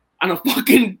torch.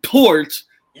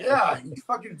 Yeah, he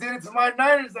fucking did it to my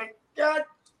Niners. Like, god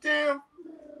damn.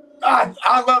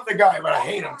 I love the guy, but I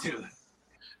hate him too.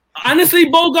 Honestly,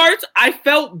 Bogarts, I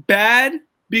felt bad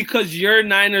because your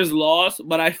Niners lost,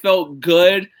 but I felt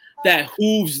good that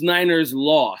Hooves Niners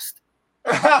lost.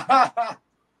 That's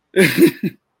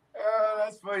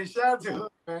funny. Shout out to Hooves,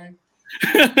 man.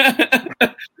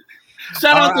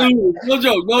 Shout out to Hooves. No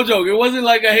joke. It wasn't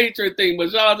like a hatred thing, but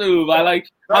shout out to Hooves.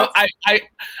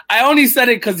 I only said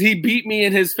it because he beat me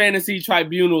in his fantasy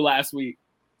tribunal last week.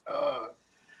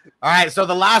 All right, so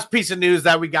the last piece of news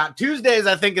that we got Tuesdays,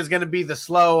 I think, is going to be the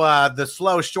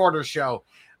slow, shorter show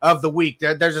of the week.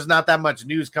 There's just not that much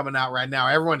news coming out right now.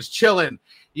 Everyone's chilling,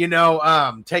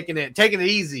 taking it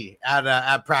easy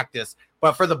at practice.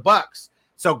 But for the Bucs,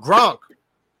 so Gronk,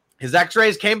 his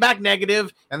X-rays came back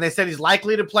negative, and they said he's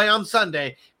likely to play on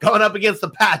Sunday going up against the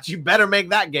Pats. You better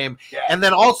make that game. Yeah. And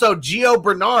then also Gio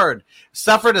Bernard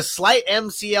suffered a slight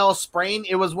MCL sprain.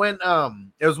 It was when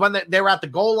they were at the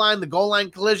goal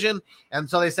line collision, and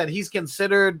so they said he's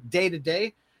considered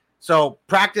day-to-day. So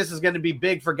practice is going to be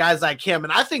big for guys like him,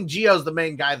 and I think Gio's the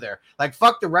main guy there.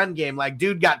 Fuck the run game.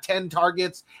 Dude got 10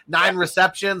 targets, 9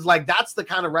 receptions. That's the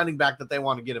kind of running back that they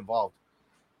want to get involved.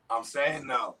 I'm saying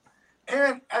no.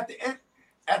 And at the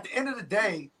end of the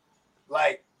day,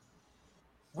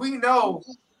 we know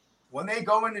when they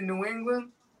go into New England,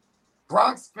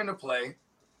 Gronk's finna play.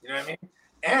 You know what I mean?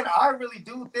 And I really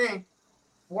do think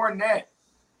Fournette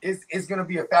is gonna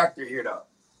be a factor here, though,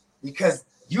 because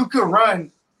you could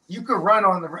run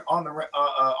on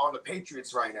the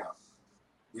Patriots right now.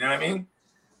 You know what I mean?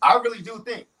 I really do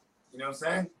think. You know what I'm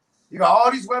saying? You got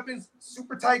all these weapons,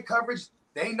 super tight coverage.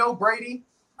 They know Brady.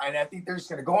 And I think they're just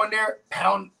gonna go in there,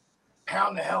 pound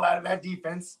the hell out of that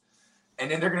defense,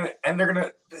 and then they're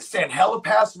gonna send hella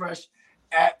pass rush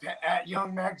at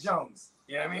young Mac Jones.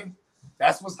 You know what I mean?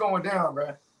 That's what's going down,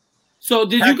 bro. So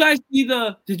did you guys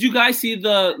see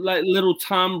the little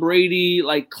Tom Brady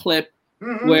clip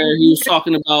where he was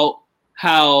talking about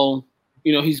how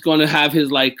he's going to have his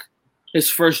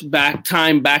first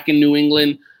time back in New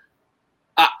England?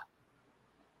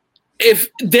 If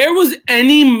there was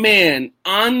any man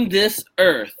on this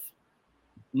earth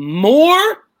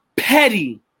more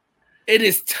petty, it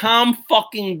is Tom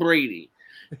fucking Brady.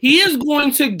 He is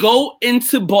going to go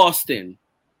into Boston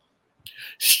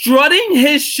strutting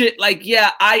his shit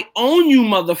I own you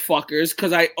motherfuckers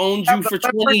because I owned you for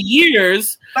 20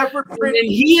 years. And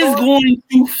he is going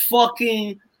to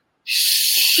fucking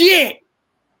shit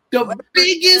the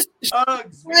biggest pile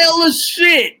of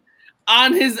shit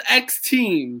on his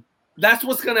ex-team. That's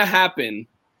what's gonna happen.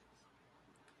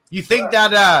 You think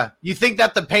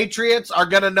that the Patriots are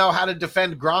gonna know how to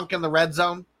defend Gronk in the red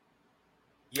zone?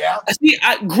 Yeah. See,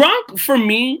 Gronk for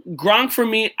me,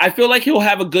 I feel like he'll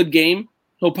have a good game.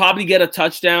 He'll probably get a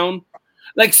touchdown.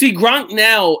 Like, see, Gronk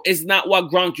now is not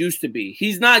what Gronk used to be.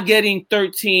 He's not getting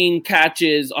 13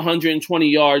 catches, 120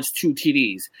 yards, 2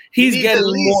 TDs. He's getting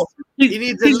more. He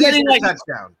needs at least a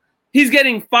touchdown. He's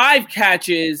getting 5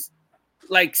 catches,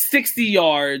 like 60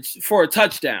 yards for a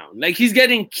touchdown. Like, he's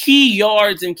getting key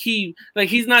yards and key. Like,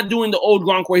 he's not doing the old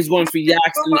Gronk where he's going for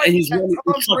yaks and he's really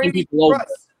chucking people over.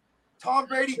 Tom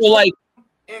Brady. So, like,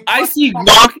 I see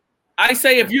Gronk. I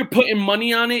say if you're putting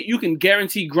money on it, you can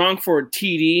guarantee Gronk for a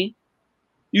TD.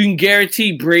 You can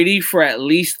guarantee Brady for at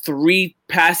least 3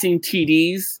 passing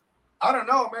TDs. I don't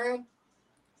know, man.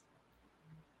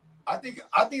 I think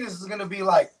this is gonna be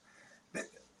like,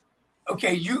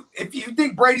 okay, if you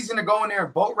think Brady's gonna go in there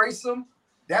and boat race them,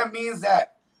 that means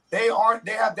that they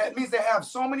have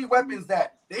so many weapons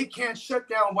that they can't shut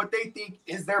down what they think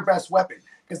is their best weapon.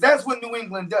 Because that's what New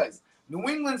England does. New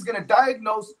England's gonna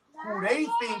diagnose who they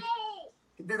think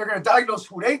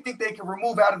they can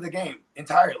remove out of the game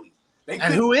entirely.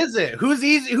 And who is it? Who's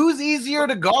easier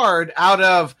to guard out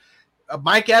of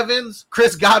Mike Evans,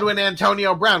 Chris Godwin,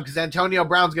 Antonio Brown? Because Antonio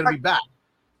Brown's going to be back.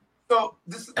 So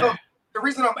the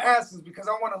reason I'm asking is because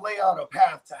I want to lay out a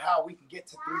path to how we can get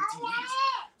to 3 TDs.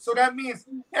 So that means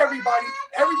everybody's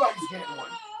getting one.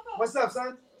 What's up,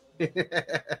 son? He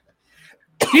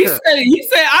said,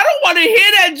 I don't want to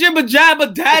hear that jibber jabber,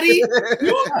 daddy.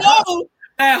 You know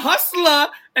that Hustler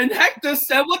and Hector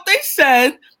said what they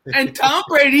said, and Tom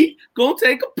Brady gonna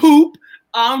take a poop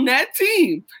on that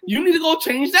team. You need to go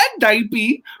change that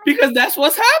diaper because that's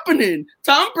what's happening.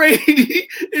 Tom Brady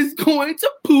is going to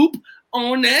poop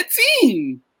on that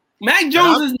team. Mac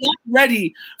Jones is not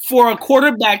ready for a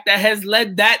quarterback that has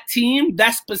led that team,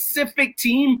 that specific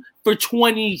team, for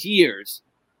 20 years.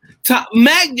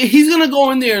 He's gonna go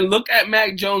in there and look at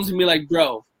Mac Jones and be like,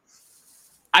 bro,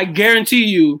 I guarantee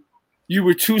you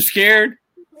were too scared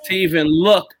to even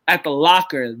look at the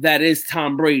locker that is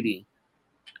Tom Brady.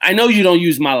 I know you don't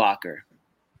use my locker.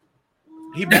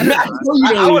 He better.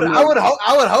 I would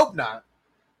hope not.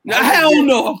 Hell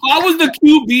no. If I was the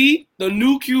QB, the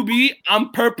new QB, I'm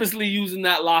purposely using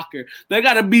that locker. There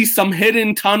got to be some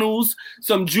hidden tunnels,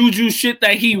 some juju shit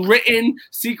that he written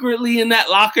secretly in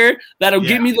that locker that'll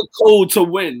give me the code to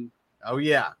win. Oh,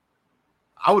 yeah.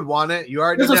 I would want it. You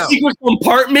already know. There's a secret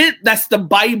compartment that's the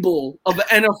Bible of the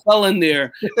NFL in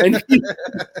there. And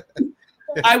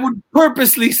I would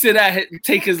purposely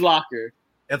take his locker.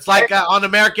 It's like on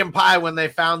American Pie when they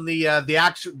found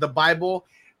the Bible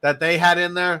that they had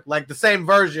in there, like the same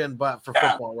version, but for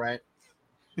football, right?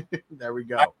 There we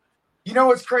go. You know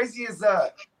what's crazy is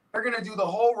they're gonna do the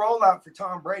whole rollout for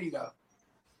Tom Brady though,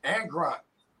 and Gronk.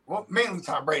 Well, mainly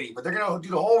Tom Brady, but they're gonna do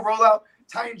the whole rollout.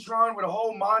 Titantron with a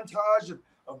whole montage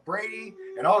of Brady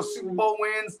and all the Super Bowl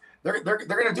wins. They're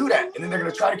gonna do that, and then they're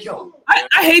gonna try to kill him.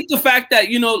 I hate the fact that,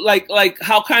 you know, like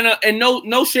how kind of, and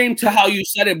no shame to how you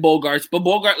said it, Bogarts, but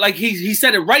Bogart, like he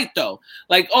said it right though.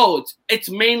 Like, oh, it's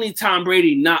mainly Tom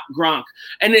Brady, not Gronk,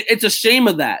 and it's a shame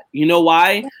of that. You know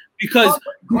why? Because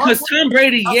Tom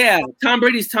Brady, Tom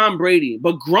Brady's Tom Brady,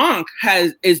 but Gronk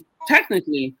is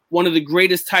technically one of the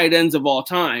greatest tight ends of all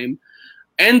time,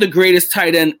 and the greatest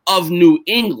tight end of New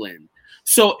England.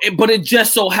 So, but it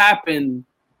just so happened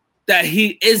that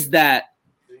he is that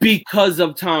because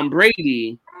of Tom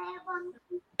Brady,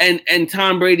 and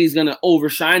Tom Brady's gonna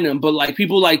overshine him. But like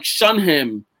people like shun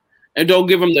him and don't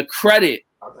give him the credit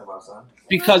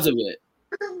because of it.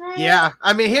 Yeah,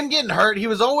 I mean him getting hurt. He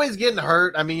was always getting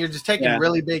hurt. I mean, you're just taking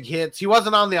really big hits. He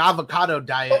wasn't on the avocado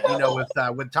diet, you know,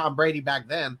 with Tom Brady back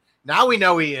then. Now we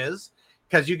know he is.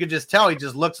 Because you could just tell he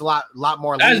just looks a lot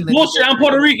more. That's bullshit. I'm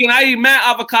Puerto Rican. I eat mad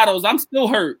avocados. I'm still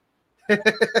hurt.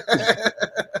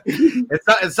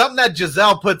 It's something that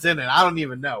Giselle puts in it. I don't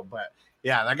even know, but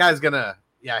yeah, that guy's gonna.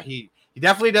 Yeah, he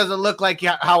definitely doesn't look like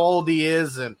how old he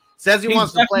is, and says he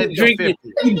wants to play until 50.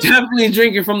 He's definitely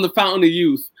drinking from the fountain of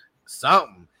youth.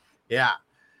 Something, yeah.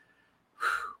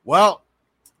 Well,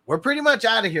 we're pretty much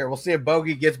out of here. We'll see if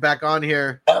Bogey gets back on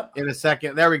here in a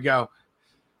second. There we go.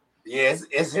 Yeah,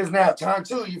 it's his nap time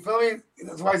too. You feel me?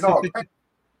 That's why he's all.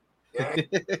 Yeah.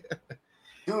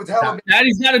 Dude,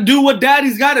 Daddy's got to do what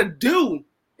Daddy's got to do.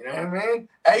 You know what I mean?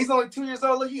 Hey, he's only 2 years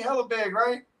old. Look, he hella big,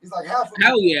 right? He's like half.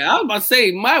 Hell yeah! I was about to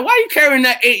say, why are you carrying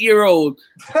that 8-year-old?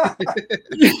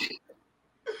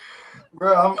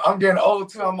 Bro, I'm getting old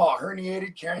too. I'm all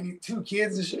herniated, carrying 2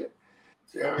 kids and shit.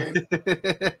 You know what I mean?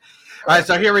 All right,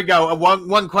 so here we go.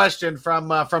 One question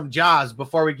from Jaws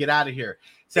before we get out of here.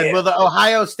 Said, will the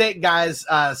Ohio State guys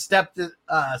step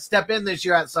in this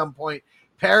year at some point?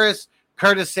 Paris,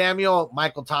 Curtis Samuel,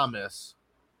 Michael Thomas.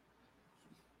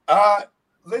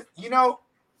 You know,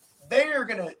 they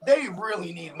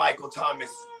really need Michael Thomas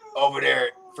over there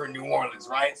for New Orleans,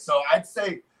 right? So I'd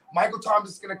say Michael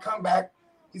Thomas is going to come back.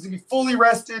 He's going to be fully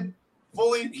rested,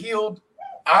 fully healed.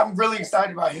 I'm really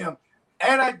excited about him.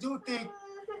 And I do think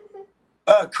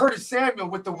Curtis Samuel,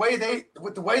 with the way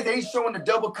they showing the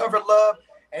double cover love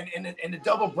and the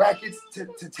double brackets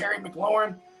to Terry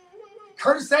McLaurin,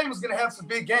 Curtis Samuel's going to have some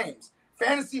big games.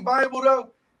 Fantasy viable,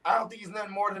 though, I don't think he's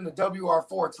nothing more than the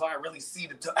WR4 until I really see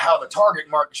how the target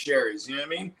market share is. You know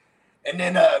what I mean? And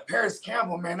then Paris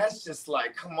Campbell, man, that's just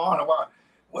like, come on,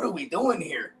 what are we doing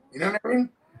here? You know what I mean?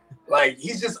 Like,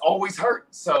 he's just always hurt.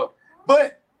 So,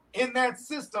 but in that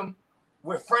system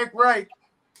with Frank Reich,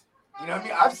 you know what I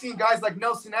mean? I've seen guys like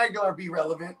Nelson Aguilar be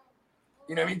relevant.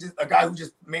 You know what I mean? Just a guy who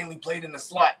just mainly played in the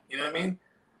slot. You know what I mean?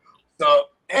 So,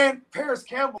 and Paris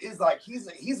Campbell is like, he's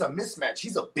a mismatch.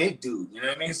 He's a big dude. You know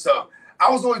what I mean? So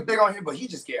I was always big on him, but he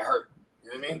just get hurt.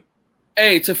 You know what I mean?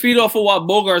 Hey, to feed off of what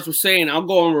Bogarts was saying, I'll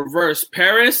go in reverse.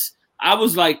 Paris, I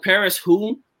was like, Paris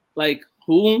who? Like,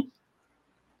 who?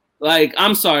 Like,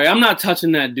 I'm sorry. I'm not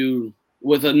touching that dude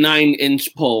with a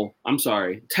 9-inch pole. I'm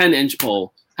sorry. 10-inch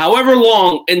pole. However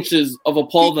long inches of a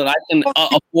pole that I can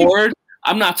afford,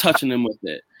 I'm not touching him with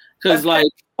it. Because, like,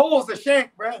 pole's a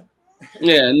shank, bro.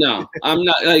 Yeah, no. I'm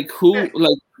not, like, who?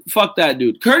 Like, fuck that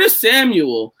dude. Curtis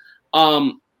Samuel,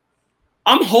 I'm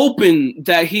hoping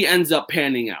that he ends up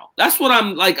panning out. That's what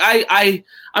I'm like.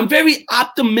 I'm very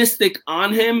optimistic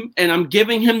on him, and I'm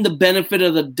giving him the benefit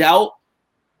of the doubt.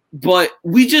 But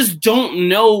we just don't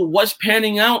know what's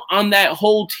panning out on that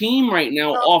whole team right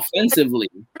now offensively.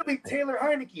 Really, Taylor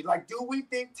Heineke. Like, do we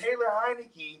think Taylor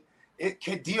Heineke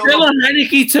could deal? Taylor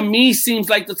Heineke to me seems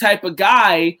like the type of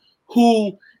guy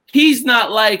who he's not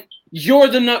like, you're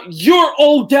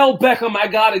Odell Beckham, I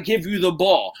gotta give you the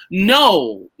ball.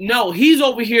 No, he's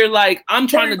over here like, I'm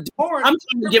trying to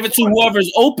give it to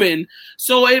whoever's open.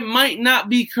 So it might not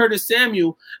be Curtis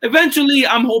Samuel. Eventually,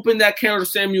 I'm hoping that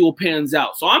Curtis Samuel pans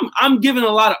out. So I'm giving a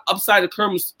lot of upside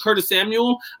to Curtis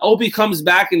Samuel. I hope he comes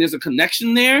back and there's a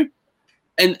connection there,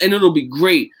 and it'll be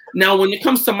great. Now, when it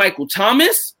comes to Michael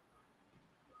Thomas,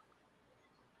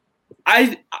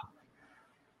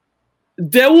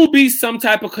 there will be some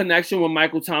type of connection with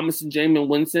Michael Thomas and Jameis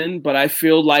Winston, but I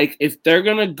feel like if they're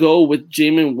going to go with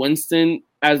Jameis Winston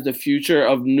as the future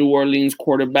of New Orleans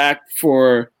quarterback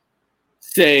for,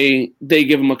 say, they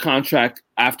give him a contract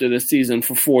after the season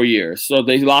for 4 years. So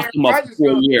they locked him up for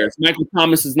 4 years. Michael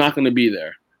Thomas is not going to be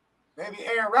there. Maybe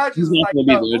Aaron Rodgers is not going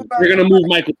to be there. They're going to move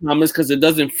Michael Thomas because it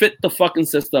doesn't fit the fucking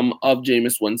system of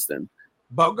Jameis Winston.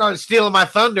 Bogart's stealing my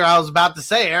thunder. I was about to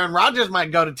say Aaron Rodgers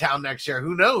might go to town next year.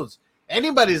 Who knows?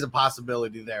 Anybody's a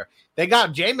possibility there. They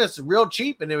got Jameis real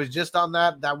cheap, and it was just on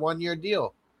that 1 year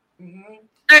deal. Mm-hmm.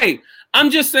 Hey,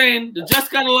 I'm just saying, the Jets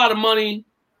got a lot of money.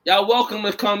 Y'all welcome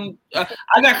to come.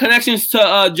 I got connections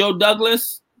to Joe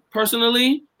Douglas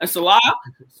personally and Salah.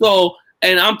 So,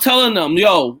 and I'm telling them,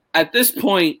 yo, at this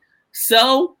point,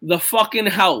 sell the fucking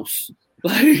house.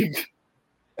 Like,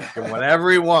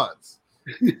 whatever he wants.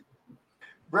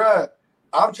 Bruh,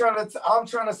 I'm trying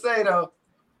to say though,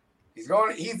 he's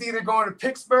either going to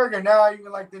Pittsburgh or now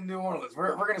even like the New Orleans.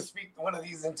 We're gonna speak one of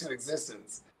these into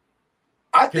existence.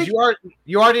 I think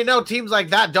you already know teams like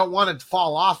that don't want to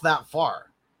fall off that far.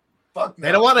 Fuck no.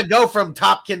 They don't want to go from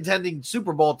top contending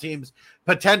Super Bowl teams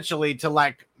potentially to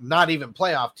like not even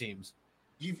playoff teams.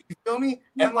 You feel me?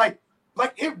 And like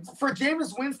for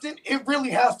Jameis Winston, it really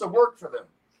has to work for them.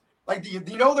 Like you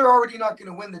know they're already not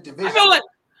going to win the division.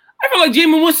 I feel like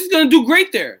Jameis Winston's going to do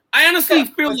great there. I honestly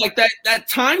feel like that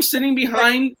time sitting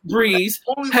behind Breeze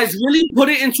has really put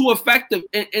it into effect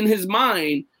in his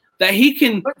mind that he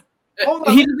can. He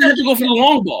doesn't have to go for the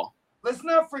long ball. Let's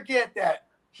not forget that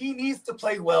he needs to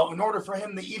play well in order for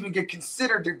him to even get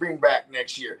considered to bring back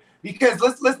next year. Because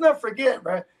let's not forget,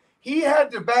 right? He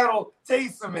had to battle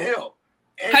Taysom Hill.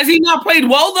 Has he not played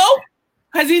well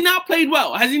though? Has he not played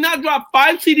well? Has he not dropped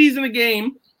 5 TDs in a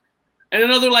game and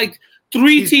another like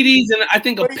 3 TDs and I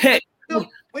think a pick?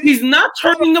 He's not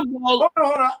turning the ball.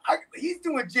 Hold on. He's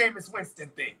doing Jameis Winston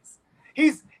things.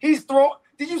 He's throwing.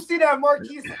 Did you see that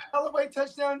Marquise Callaway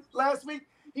touchdown last week?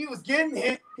 He was getting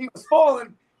hit. He was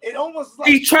falling. It almost like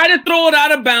he tried to throw it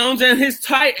out of bounds, and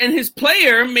his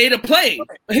player made a play.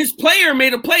 His player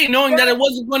made a play, knowing that it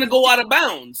wasn't going to go out of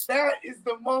bounds. That is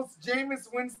the most Jameis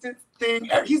Winston thing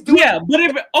he's doing. Yeah, but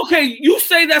you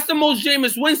say that's the most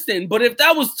Jameis Winston, but if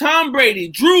that was Tom Brady,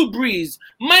 Drew Brees,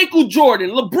 Michael Jordan,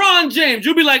 LeBron James,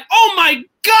 you'd be like, oh my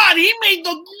God, he made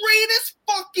the greatest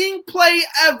fucking play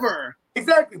ever.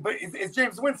 Exactly, but it's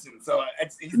James Winston, so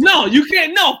no, you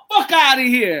can't. No, fuck out of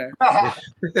here.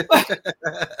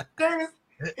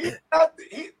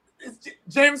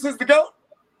 James is the GOAT.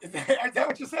 Is that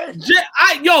what you say?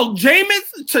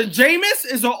 Jameis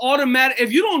is an automatic.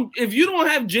 If you don't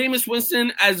have Jameis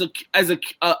Winston as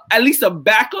at least a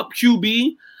backup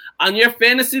QB on your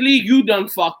fantasy league, you done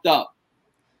fucked up.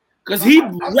 Because he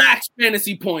racks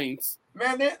fantasy points.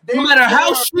 Man, no matter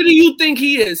how shitty you think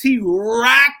he is, he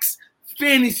racks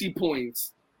fantasy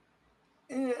points.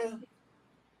 Yeah.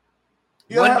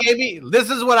 This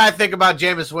is what I think about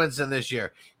Jameis Winston this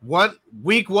year.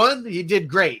 Week 1, he did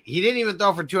great. He didn't even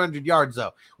throw for 200 yards,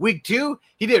 though. Week 2,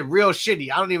 he did real shitty.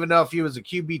 I don't even know if he was a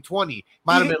QB 20.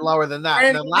 Might have been lower than that.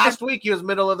 And then last week, he was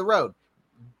middle of the road.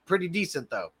 Pretty decent,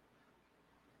 though.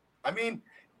 I mean,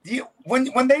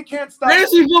 when they can't stop.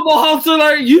 Fantasy Football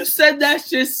Hustler, you said that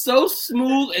shit so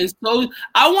smooth and so.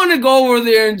 I want to go over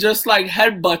there and just like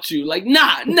headbutt you. Like,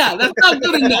 nah, that's not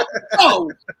good enough.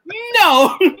 No.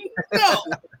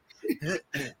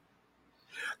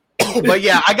 But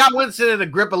yeah, I got Winston in a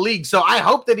grip of leagues, so I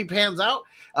hope that he pans out.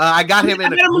 I got him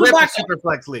in a grip of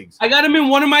Superflex leagues. I got him in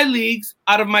one of my leagues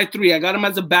out of my 3. I got him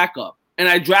as a backup, and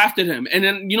I drafted him. And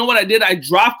then you know what I did? I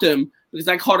dropped him because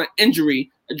I caught an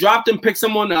injury. I dropped him, picked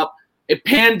someone up. It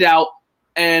panned out,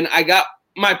 and I got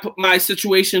my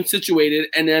situation situated,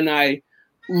 and then I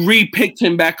re-picked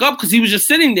him back up because he was just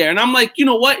sitting there. And I'm like, you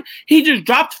know what? He just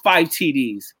dropped 5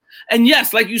 TDs. And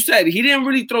yes, like you said, he didn't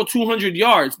really throw 200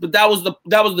 yards, but that was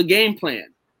the game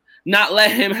plan. Not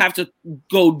let him have to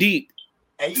go deep.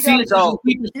 And See if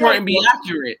he can short and be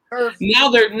accurate. Now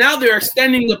they're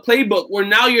extending the playbook where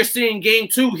now you're seeing game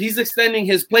 2. He's extending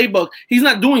his playbook. He's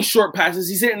not doing short passes.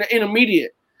 He's hitting the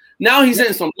intermediate. Now he's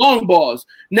hitting some long balls.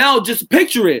 Now just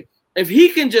picture it. If he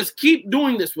can just keep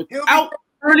doing this without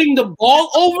turning the ball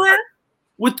over,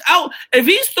 if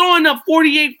he's throwing up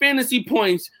 48 fantasy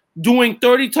points, doing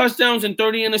 30 touchdowns and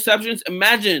 30 interceptions,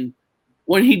 imagine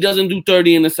when he doesn't do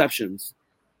 30 interceptions.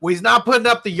 Well, he's not putting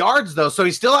up the yards, though, so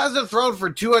he still hasn't thrown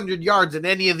for 200 yards in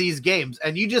any of these games.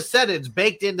 And you just said it's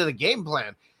baked into the game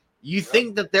plan. You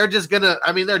think that they're just going to –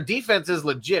 I mean, their defense is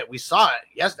legit. We saw it.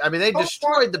 Yes, I mean, they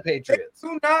destroyed the Patriots. They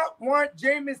do not want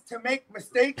Jameis to make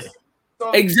mistakes. So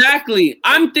Exactly.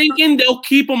 I'm thinking they'll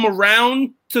keep him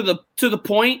around to the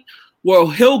point where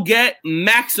he'll get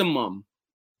maximum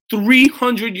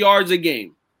 300 yards a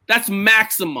game. That's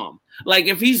maximum. Like,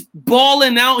 if he's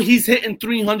balling out, he's hitting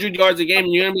 300 yards a game,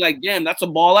 and you're going to be like, damn, that's a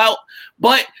ball out.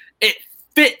 But it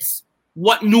fits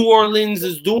what New Orleans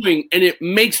is doing, and it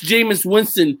makes Jameis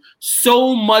Winston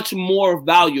so much more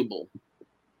valuable.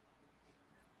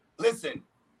 Listen,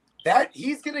 that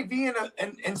he's going to be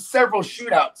in several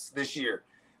shootouts this year.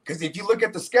 Because if you look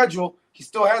at the schedule, he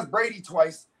still has Brady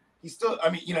twice. He still, I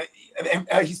mean, you know,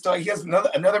 he has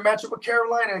another matchup with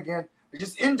Carolina again. But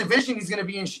just in division, he's going to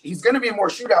be in more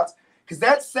shootouts because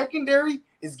that secondary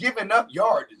is giving up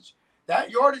yardage. That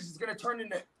yardage is going to turn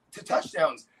into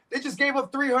touchdowns. They just gave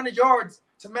up 300 yards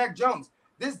to Mac Jones.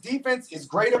 This defense is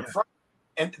great up front,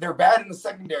 and they're bad in the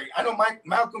secondary. I know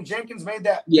Malcolm Jenkins made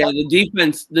that. Yeah, the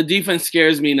defense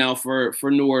scares me now for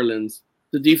New Orleans.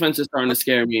 The defense is starting to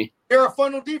scare me. They're a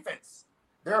funnel defense.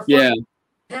 The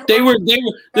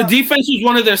defense was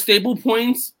one of their staple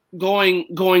points going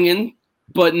in,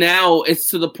 but now it's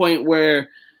to the point where,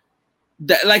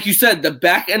 like you said, the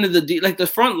back end of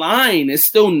the front line is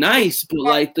still nice, but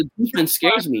like the defense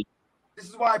scares me. This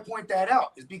is why I point that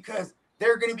out, is because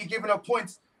they're going to be giving up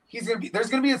points. There's going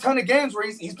to be a ton of games where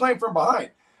he's playing from behind.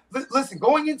 Listen,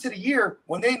 going into the year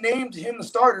when they named him the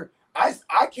starter, I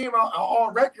came out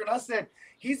on record and I said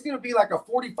he's going to be like a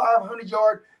 4,500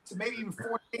 yard to maybe even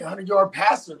 4,800 yard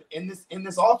passer in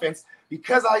this offense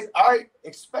because I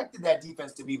expected that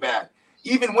defense to be bad.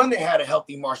 Even when they had a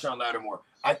healthy Marshawn Lattimore,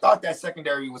 I thought that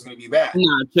secondary was going to be bad.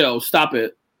 Nah, chill, stop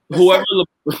it.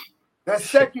 That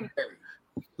secondary.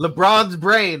 LeBron's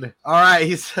brain. All right,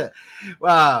 he said,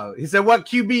 "Wow." He said, "What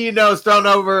QB you know is thrown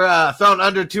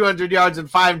under 200 yards and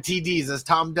 5 TDs? Has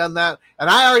Tom done that?" And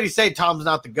I already say Tom's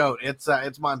not the GOAT.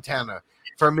 It's Montana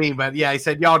for me. But yeah, he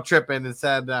said y'all tripping and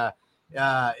said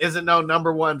isn't no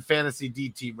number one fantasy D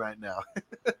team right now.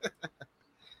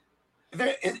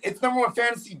 It's number one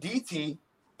fantasy DT.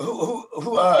 Who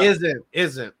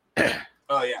isn't.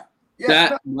 Oh yeah.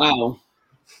 Wow.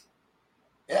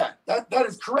 Yeah, that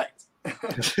is correct.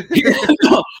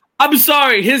 No, I'm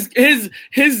sorry. What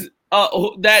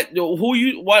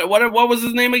was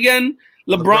his name again?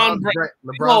 LeBron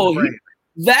Brain.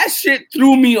 That shit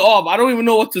threw me off. I don't even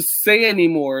know what to say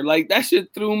anymore. Like, that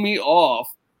shit threw me off.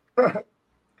 And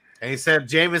he said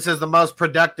Jameis is the most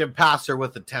productive passer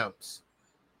with attempts.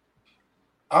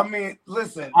 I mean,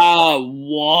 listen.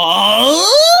 What?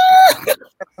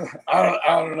 I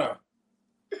don't know.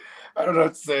 I don't know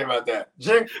what to say about that.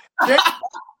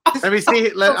 Let me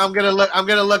see. I'm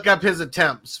gonna look up his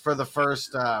attempts for the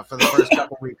first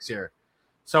couple weeks here.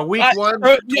 So week one.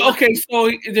 Okay,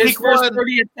 so his first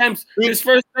 30 attempts. His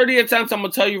first 30 attempts, I'm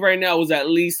gonna tell you right now, was at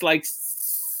least like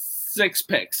 6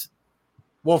 picks.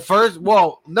 No.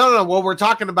 Well, we're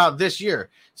talking about this year.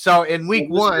 So in week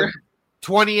one,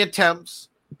 20 attempts.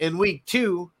 In week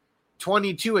 2,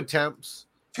 22 attempps.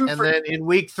 Then in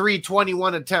week 3,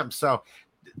 21 attempts. So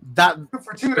that 2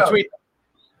 for 2 though.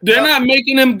 They're not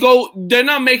making him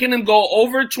go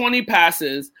over 20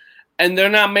 passes, and they're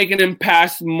not making him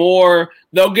pass more.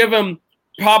 They'll give him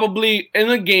probably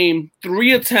in a game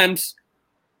 3 attempts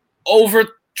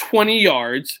over 20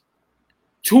 yards,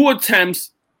 2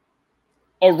 attempts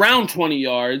around 20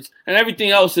 yards, and everything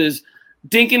else is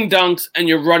dink and dunks, and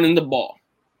you're running the ball.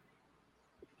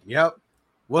 Yep.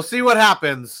 We'll see what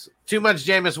happens. Too much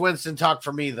Jameis Winston talk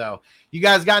for me, though. You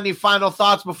guys got any final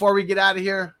thoughts before we get out of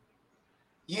here?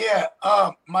 Yeah,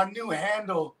 my new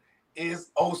handle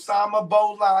is Osama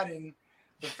Bin Laden,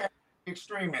 the family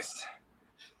extremist.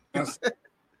 Because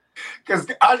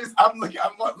I'm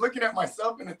looking at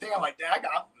myself in the thing. I'm like, damn, I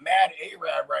got mad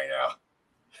Arab right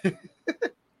now.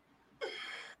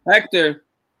 Hector,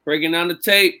 breaking down the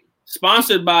tape,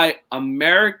 sponsored by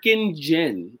American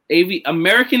Gin,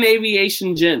 American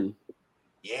Aviation Gin.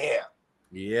 Yeah.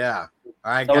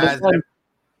 All right, guys.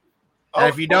 And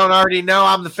if you don't already know,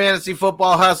 I'm the Fantasy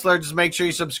Football Hustler. Just make sure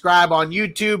you subscribe on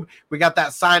YouTube. We got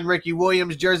that signed Ricky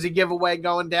Williams jersey giveaway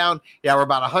going down. Yeah, we're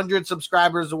about 100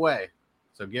 subscribers away.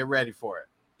 So get ready for it.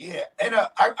 Yeah, and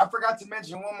I forgot to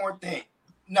mention one more thing.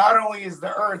 Not only is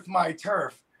the earth my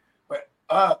turf, but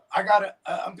I'm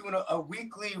doing a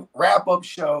weekly wrap-up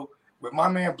show with my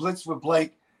man Blitz with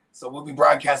Blake. So we'll be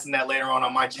broadcasting that later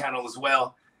on my channel as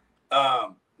well.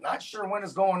 Not sure when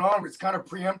it's going on, but it's kind of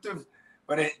preemptive.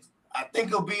 But I think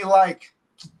it'll be like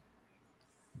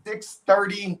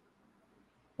 6:30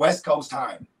 West Coast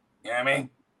time. You know what I mean?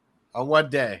 On what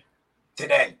day?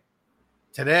 Today.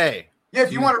 Yeah,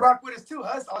 if you want to rock with us too,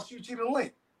 Hus, I'll shoot you the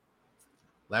link.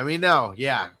 Let me know.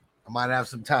 Yeah, I might have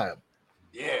some time.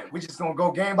 Yeah, we're just going to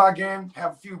go game by game,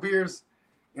 have a few beers.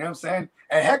 You know what I'm saying?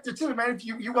 And Hector too, man. If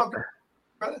you welcome,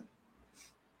 brother.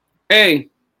 Hey,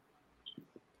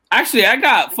 actually, I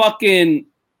got fucking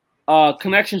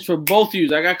connections for both of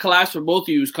you. I got collabs for both of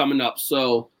you coming up.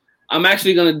 So I'm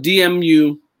actually going to DM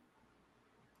you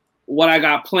what I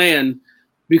got planned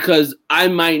because I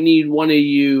might need one of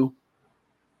you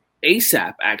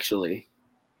ASAP, actually.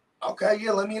 Okay,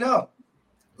 yeah, let me know.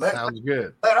 Sounds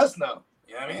good. Let us know.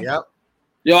 You know what I mean? Yep.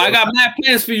 Yo, I got mad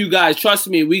plans for you guys. Trust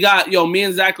me. We got, me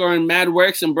and Zach are in mad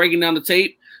works and breaking down the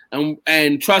tape.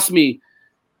 And trust me,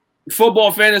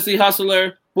 Football Fantasy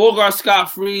Hustler, Bogart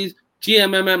Scott Freeze,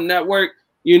 GMMM Network,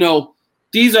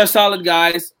 these are solid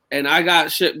guys, and I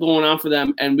got shit going on for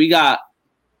them. And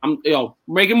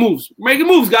making moves. Making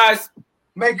moves, guys.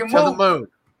 Making moves.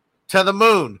 To the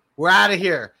moon. We're out of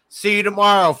here. See you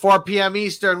tomorrow, 4 p.m.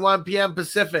 Eastern, 1 p.m.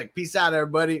 Pacific. Peace out,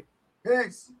 everybody.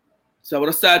 Peace. So what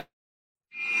I said.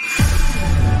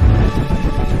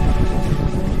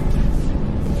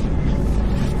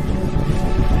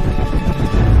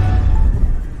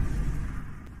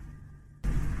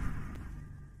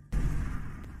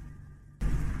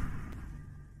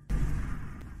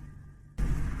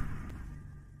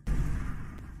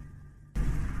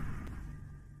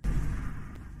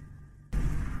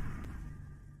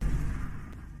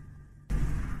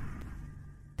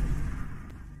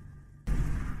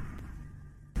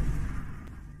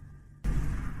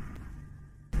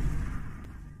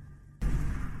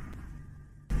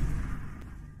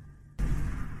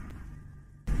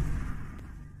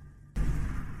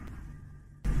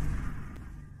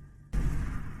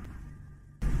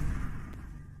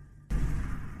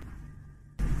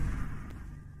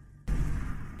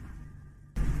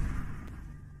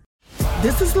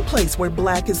 This is the place where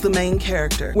Black is the main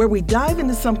character, where we dive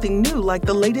into something new like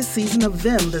the latest season of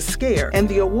Them, The Scare, and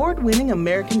the award-winning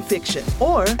American Fiction.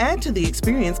 Or add to the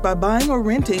experience by buying or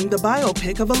renting the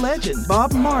biopic of a legend,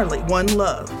 Bob Marley, One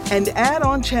Love. And add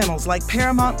on channels like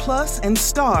Paramount Plus and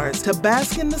Stars to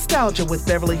bask in nostalgia with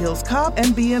Beverly Hills Cop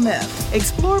and BMF.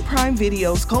 Explore Prime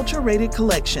Video's culture-rated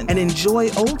collection and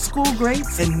enjoy old school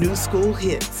greats and new school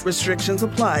hits. Restrictions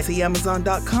apply. See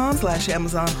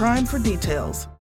Amazon.com/Amazon Prime for details.